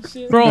sweaty and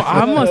shit. Bro,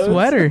 I'm a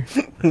sweater.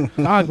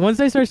 Dog, once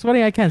I start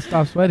sweating, I can't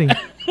stop sweating.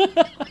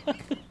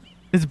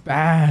 It's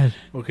bad.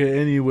 Okay.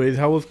 Anyways,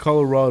 how was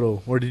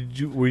Colorado? Or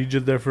were you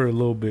just there for a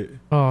little bit?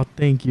 Oh,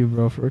 thank you,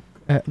 bro. For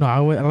no, I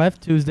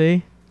left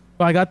Tuesday.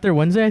 Well, I got there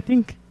Wednesday, I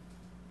think,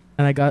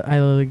 and I got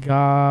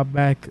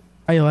back.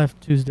 I left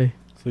Tuesday.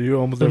 So you were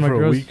almost So there my for a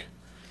girls- week.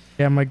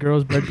 Yeah, my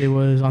girl's birthday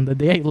was on the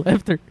day I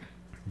left her.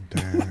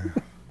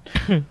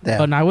 Damn.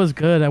 But I was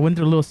good. I went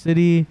to a little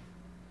city.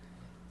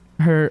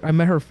 I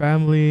met her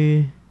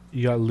family.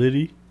 You got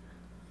Liddy.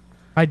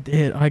 I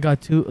did. I got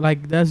two.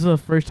 Like that's the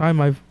first time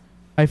I've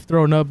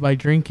thrown up by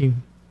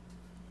drinking.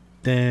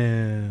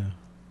 Damn.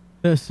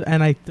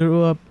 And I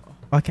threw up.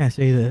 I can't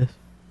say this.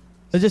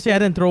 Let's just say I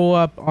didn't throw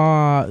up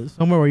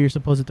somewhere where you're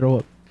supposed to throw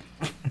up.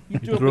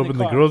 You threw up in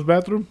the girls'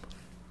 bathroom?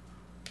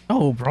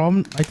 Oh,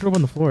 bro, I threw up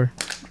on the floor.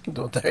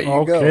 Well, there you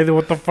Okay, go. then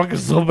what the fuck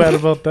is so bad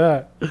about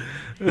that? It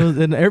was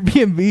an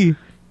Airbnb.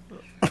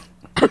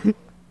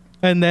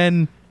 And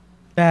then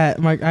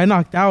I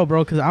knocked out,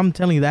 bro, because I'm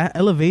telling you that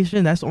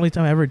elevation. That's the only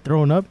time I ever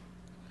thrown up,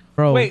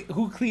 bro. Wait,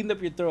 who cleaned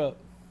up your throat?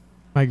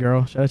 My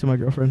girl. Shout out to my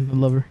girlfriend. I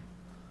love her.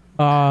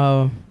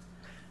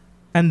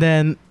 And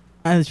then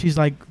she's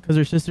like, because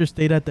her sister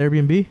stayed at the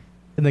Airbnb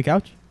in the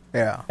couch,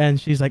 Yeah. and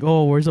she's like,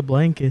 "Oh, where's the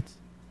blankets?"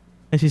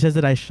 And she says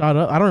that I shot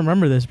up. I don't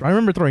remember this, but I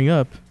remember throwing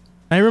up.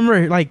 I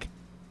remember like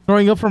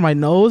throwing up from my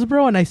nose,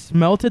 bro, and I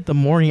smelt it the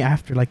morning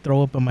after, like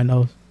throw up on my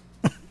nose.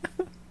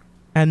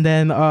 And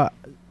then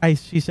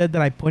she said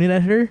that I pointed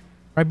at her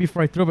right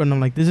before I threw up, and I'm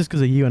like, "This is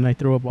because of you," and I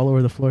threw up all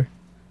over the floor.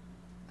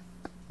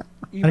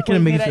 You I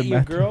couldn't make pointed it at to your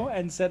bathroom. girl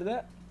and said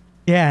that?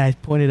 Yeah, I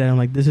pointed at him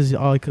like, "This is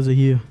all because of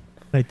you."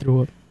 And I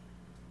threw up.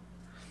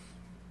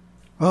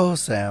 Oh,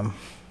 Sam.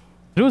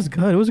 It was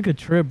good. It was a good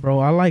trip, bro.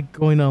 I like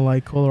going to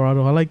like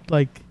Colorado. I like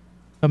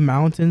the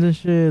mountains and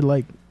shit.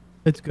 Like,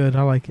 it's good.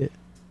 I like it.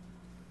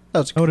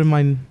 That's I wouldn't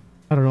mind.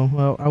 I don't know.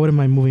 Well, I wouldn't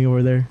mind moving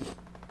over there.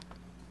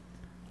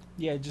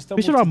 Yeah, just don't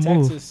We should move all to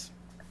move. Texas.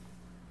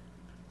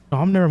 No,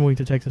 I'm never moving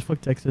to Texas.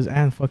 Fuck Texas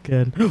and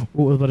fucking.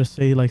 What was about to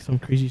say like some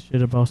crazy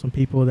shit about some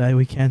people that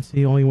we can't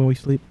see only when we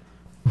sleep.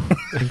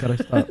 Thank God I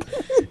stopped.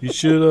 You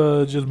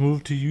should just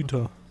move to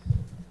Utah.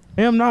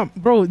 Hey, I'm not,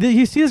 bro.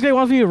 You see, this guy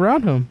wants me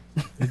around him.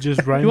 It's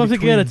just right. He wants to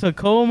get a between.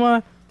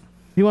 Tacoma.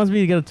 He wants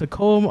me to get a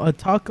Tacoma, a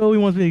taco. He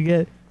wants me to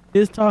get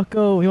his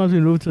taco. He wants me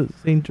to move to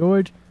St.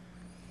 George.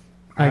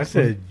 I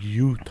said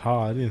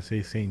Utah. I didn't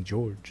say St.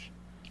 George.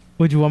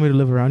 Would you want me to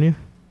live around you?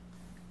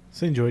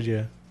 St. George,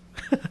 yeah.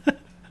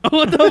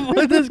 What the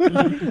fuck, this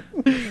guy?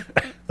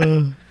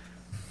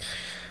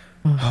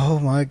 Oh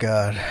my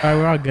god. All right,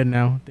 we're all good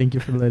now. Thank you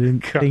for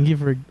letting. Thank you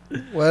for.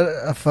 What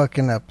a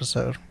fucking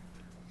episode.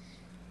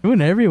 We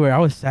went everywhere. I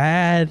was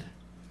sad.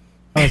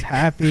 I was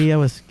happy. I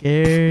was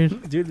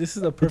scared. Dude, this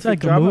is a It's perfect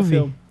like a drama movie.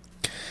 film.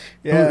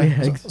 Yeah. Oh,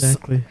 yeah,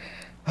 exactly.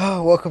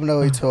 Oh, welcome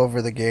Noe to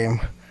Over the Game.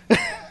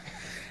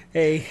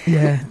 Hey,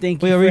 Yeah.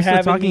 thank Wait, you are for we still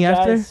having talking me,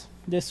 after? guys.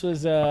 This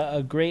was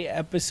a great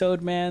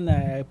episode, man.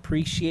 I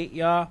appreciate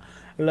y'all.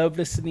 I love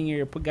listening to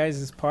your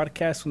guys'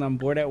 podcast when I'm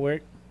bored at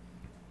work.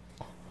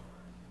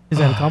 Is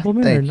that a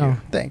compliment or Thank no? you.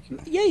 Thank you.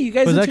 Yeah, you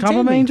guys Was that a entertain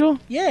compliment, me. Angel?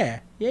 Yeah,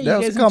 you That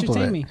was guys a compliment.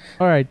 entertain me.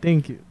 All right,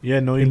 thank you. Yeah,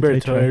 no, you Thank better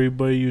you, tell Trey.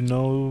 everybody you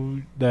know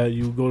that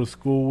you go to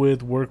school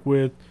with, work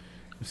with.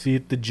 See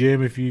at the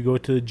gym. If you go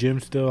to the gym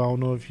still, I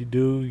don't know if you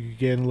do. You're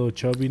getting a little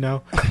chubby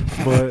now.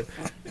 But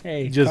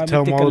Hey, just call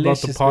tell me them all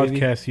about the Thickalicious, baby.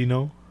 podcast, you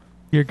know?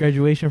 Your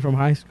graduation from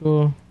high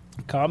school.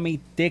 Call me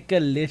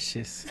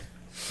Thickalicious.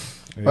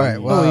 All right, Hey,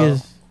 well-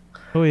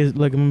 Noe is,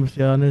 look, I'm gonna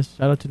be honest.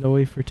 Shout out to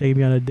Noe for taking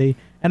me on a date,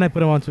 and I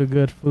put him onto a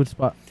good food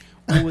spot.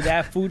 Ooh,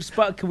 that food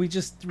spot. Can we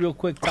just real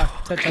quick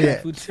touch on Yeah.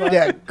 that food spot?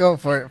 Yeah, go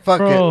for it. Fuck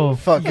Bro. it.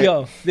 Fuck it.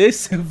 Yo,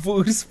 this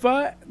food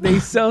spot, they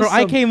sell Bro,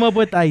 I some- came up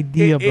with the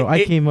idea, bro.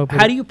 I came up with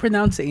How do you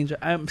pronounce it, Angel?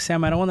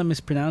 Sam, I don't want to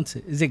mispronounce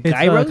it. Is it It's,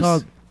 gyros?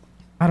 called-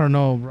 I don't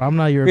know, bro. I'm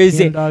not Or European, is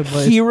it dog,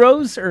 but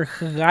heroes or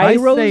I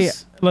gyros? say,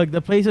 look,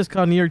 the place is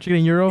called New York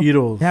Chicken Euro.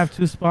 Eatles. They have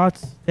two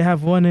spots. They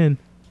have one in.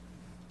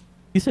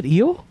 You said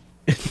eel?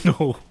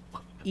 No.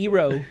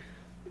 Ero.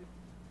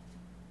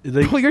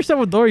 They, Oh, you're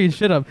Salvadorian.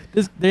 Shut up.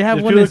 They have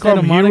they one feel in they call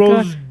Santa them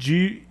Monica.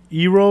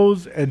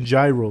 Euros and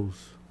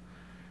gyros.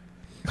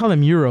 They call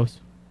them euros.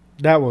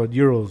 That one,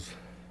 Euros.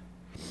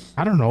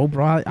 I don't know,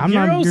 bro. I'm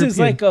not Euros European. is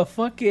like a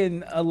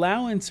fucking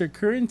allowance or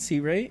currency,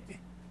 right?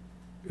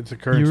 It's a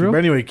currency. Euro? But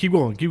anyway, keep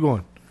going. Keep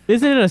going.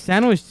 Isn't it a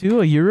sandwich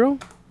too? A euro?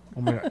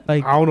 Oh my God.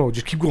 Like, I don't know.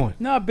 Just keep going.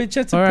 No, bitch,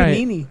 that's a All right.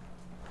 panini.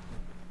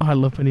 oh, I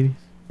love paninis.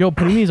 Yo,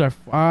 paninis are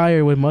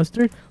fire with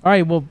mustard. All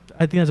right, well, I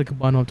think that's a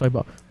cabana I'm talking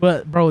about.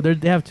 But bro,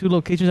 they have two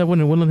locations. They have one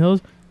in Woodland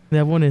Hills. They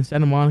have one in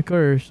Santa Monica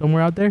or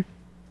somewhere out there.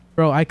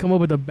 Bro, I come up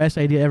with the best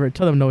idea ever.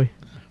 Tell them, Noe.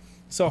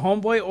 So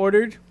homeboy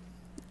ordered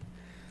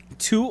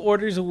 2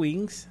 orders of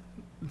wings.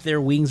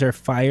 Their wings are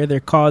fire. They're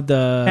called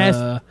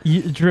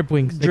Drip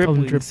wings. They drip call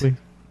them drip wings. wings.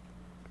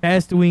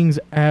 Best wings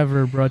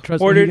ever, bro.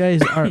 Trust me, Ordered- you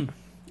guys are.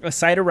 a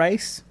side of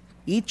rice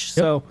each.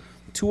 So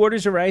 2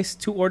 orders of rice,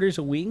 2 orders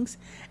of wings,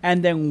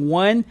 and then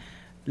 1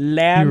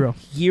 lamb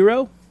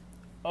gyro.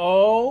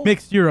 Oh,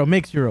 Mixed euro.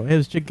 It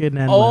was chicken and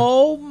lamb.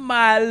 oh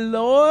my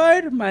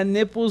lord! My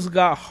nipples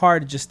got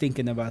hard just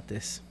thinking about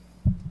this.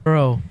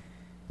 Bro,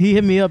 he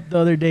hit me up the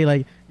other day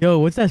like, yo,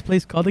 what's that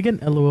place called again?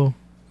 LOL.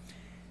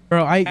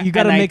 Bro, you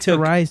gotta And I mix the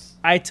took- rice.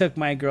 I took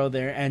my girl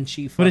there, and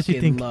she What did she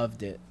fucking think?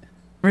 loved it.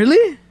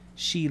 Really?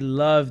 She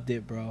loved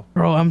it, bro.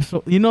 Bro, I'm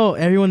so,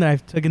 everyone that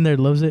I've taken there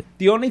loves it.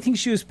 The only thing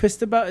she was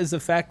pissed about is the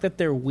fact that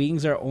their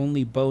wings are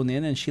only bone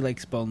in, and she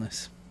likes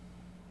boneless.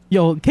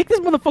 Yo, kick this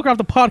motherfucker off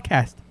the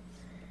podcast.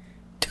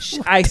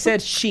 I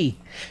said she.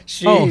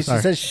 She, Oh, she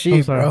sorry. says she,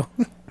 I'm sorry. bro.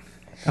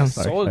 I'm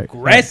So sorry.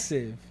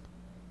 aggressive.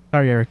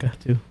 Sorry, Erica,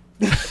 too.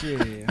 Shit,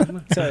 I'm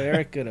gonna tell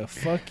Erica to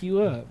fuck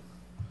you up.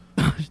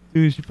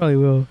 Dude, she probably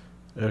will.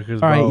 All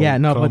right, yeah,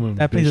 no, but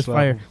that place is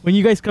fire. When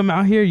you guys come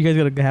out here, you guys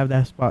gotta have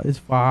that spot. It's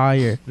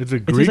fire. It's a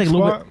just Greek like a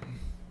little spot.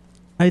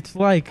 It's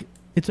like,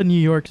 it's a New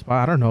York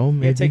spot. I don't know,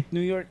 maybe. Yeah, it's like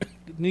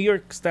New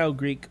York style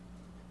Greek.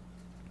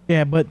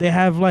 Yeah, but they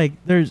have like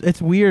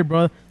it's weird,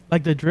 bro.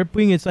 Like the drip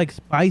wing, it's like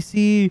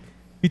spicy.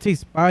 You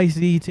taste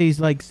spicy, you taste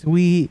like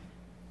sweet.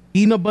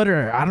 Peanut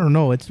butter, I don't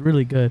know. It's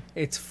really good.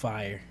 It's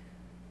fire.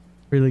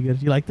 Really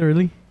good. You like the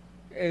really?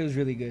 It was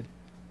really good.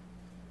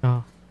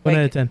 No. 1 Like-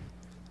 out of 10.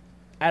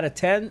 Out of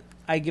 10,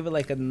 I give it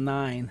like a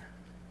 9.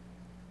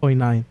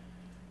 0.9.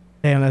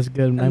 Damn, that's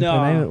good.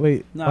 9.9.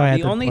 Wait. No, oh, I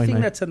had the only 0.9.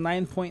 thing that's a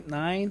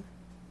 9.9.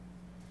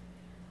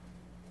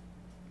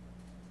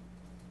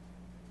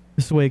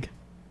 The swig.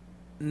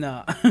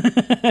 No. This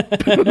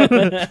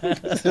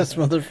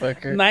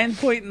motherfucker.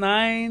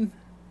 9.9.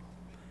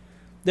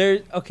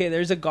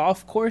 There's a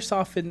golf course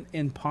off in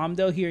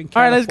Palmdale here in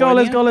All right,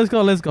 California.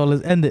 let's go.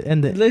 Let's end it.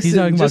 He's Listen,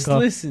 talking about just golf.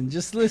 listen.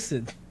 There's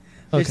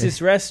Okay.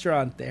 this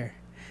restaurant there.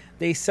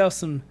 They sell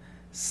some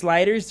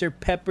sliders. They're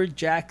pepper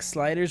jack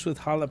sliders with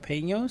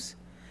jalapenos.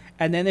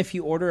 And then if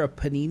you order a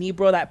panini,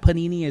 bro, that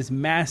panini is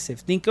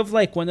massive. Think of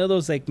like one of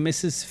those like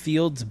Mrs.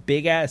 Fields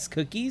big ass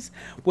cookies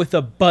with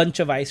a bunch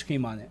of ice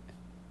cream on it.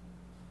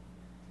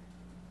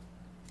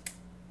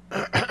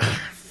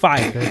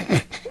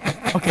 Fire.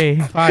 Okay,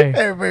 fire.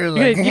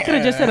 Everybody was You could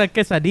have just said a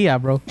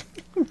quesadilla, bro.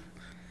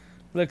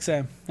 Look,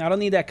 Sam, I don't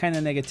need that kind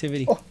of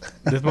negativity.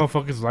 This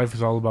motherfucker's life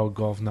is all about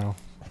golf now.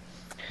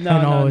 No,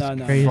 I know, no, it's no,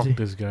 no. crazy. Fuck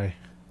this guy.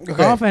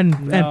 Golf and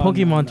No,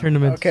 Pokemon no.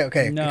 tournaments.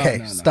 Okay, No,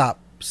 no. stop.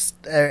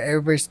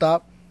 Everybody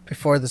stop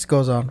before this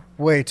goes on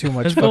way too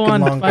much Let's fucking go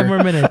on longer. 5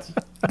 more minutes.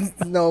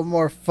 No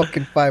more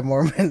fucking 5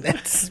 more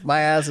minutes. My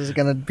ass is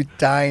gonna be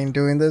dying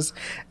doing this,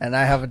 and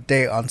I have a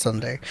date on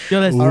Sunday. Yo,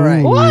 let's. All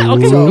right. What?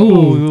 Okay. So-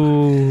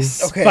 Ooh.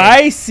 Okay.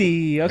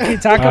 Spicy. Okay,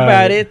 talk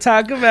about it.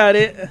 Talk about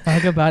it.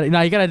 Talk about it.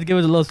 Now you gotta give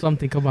us a little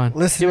something. Come on. Give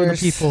it to Listeners,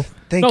 the people.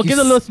 thank No, you. give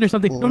the listeners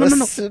something. No.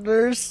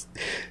 Listeners,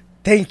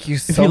 thank you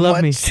so you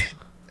love much. me.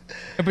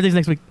 Everything's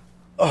next week.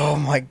 Oh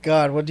my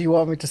god, what do you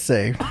want me to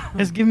say?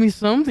 Just give me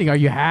something. Are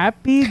you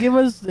happy? Give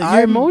us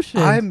your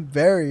emotions. I'm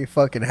very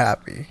fucking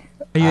happy.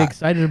 Are you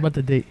excited about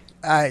the date?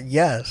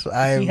 Yes,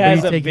 I. He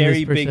has you a taking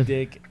very this big person?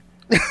 dick.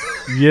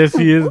 Yes,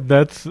 he is.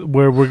 That's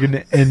where we're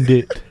gonna end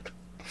it.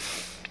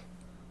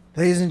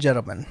 Ladies and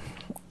gentlemen,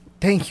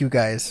 thank you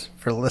guys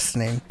for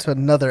listening to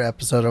another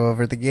episode of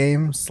Over the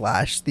Game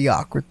 / The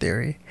Awkward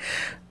Theory.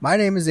 My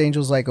name is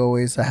Angels, like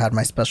always. I had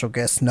my special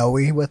guest Noe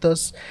with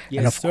us, and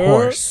of Yes, sir.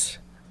 course,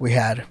 we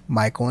had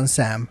Michael and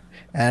Sam.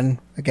 And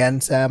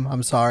again, Sam,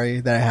 I'm sorry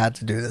that I had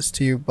to do this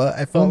to you, but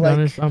I felt I'm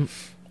like honest,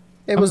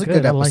 it was a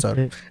good episode.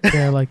 I liked it.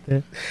 Yeah, I liked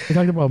it. We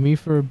talked about me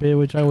for a bit,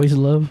 which I always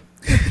love.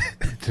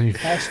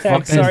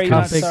 Hashtag sorry,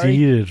 not sorry.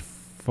 Conceited.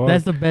 Fuck.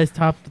 That's the best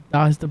top.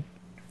 That's the.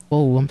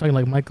 Whoa, I'm talking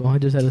like Michael. I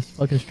just had a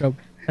fucking stroke.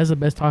 That's the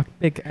best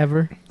topic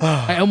ever.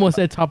 I almost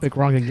said topic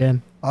wrong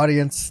again.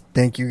 Audience,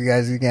 thank you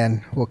guys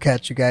again. We'll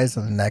catch you guys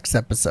on the next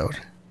episode.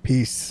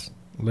 Peace.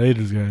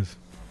 Ladies, guys.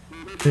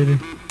 Later.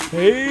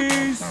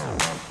 Peace.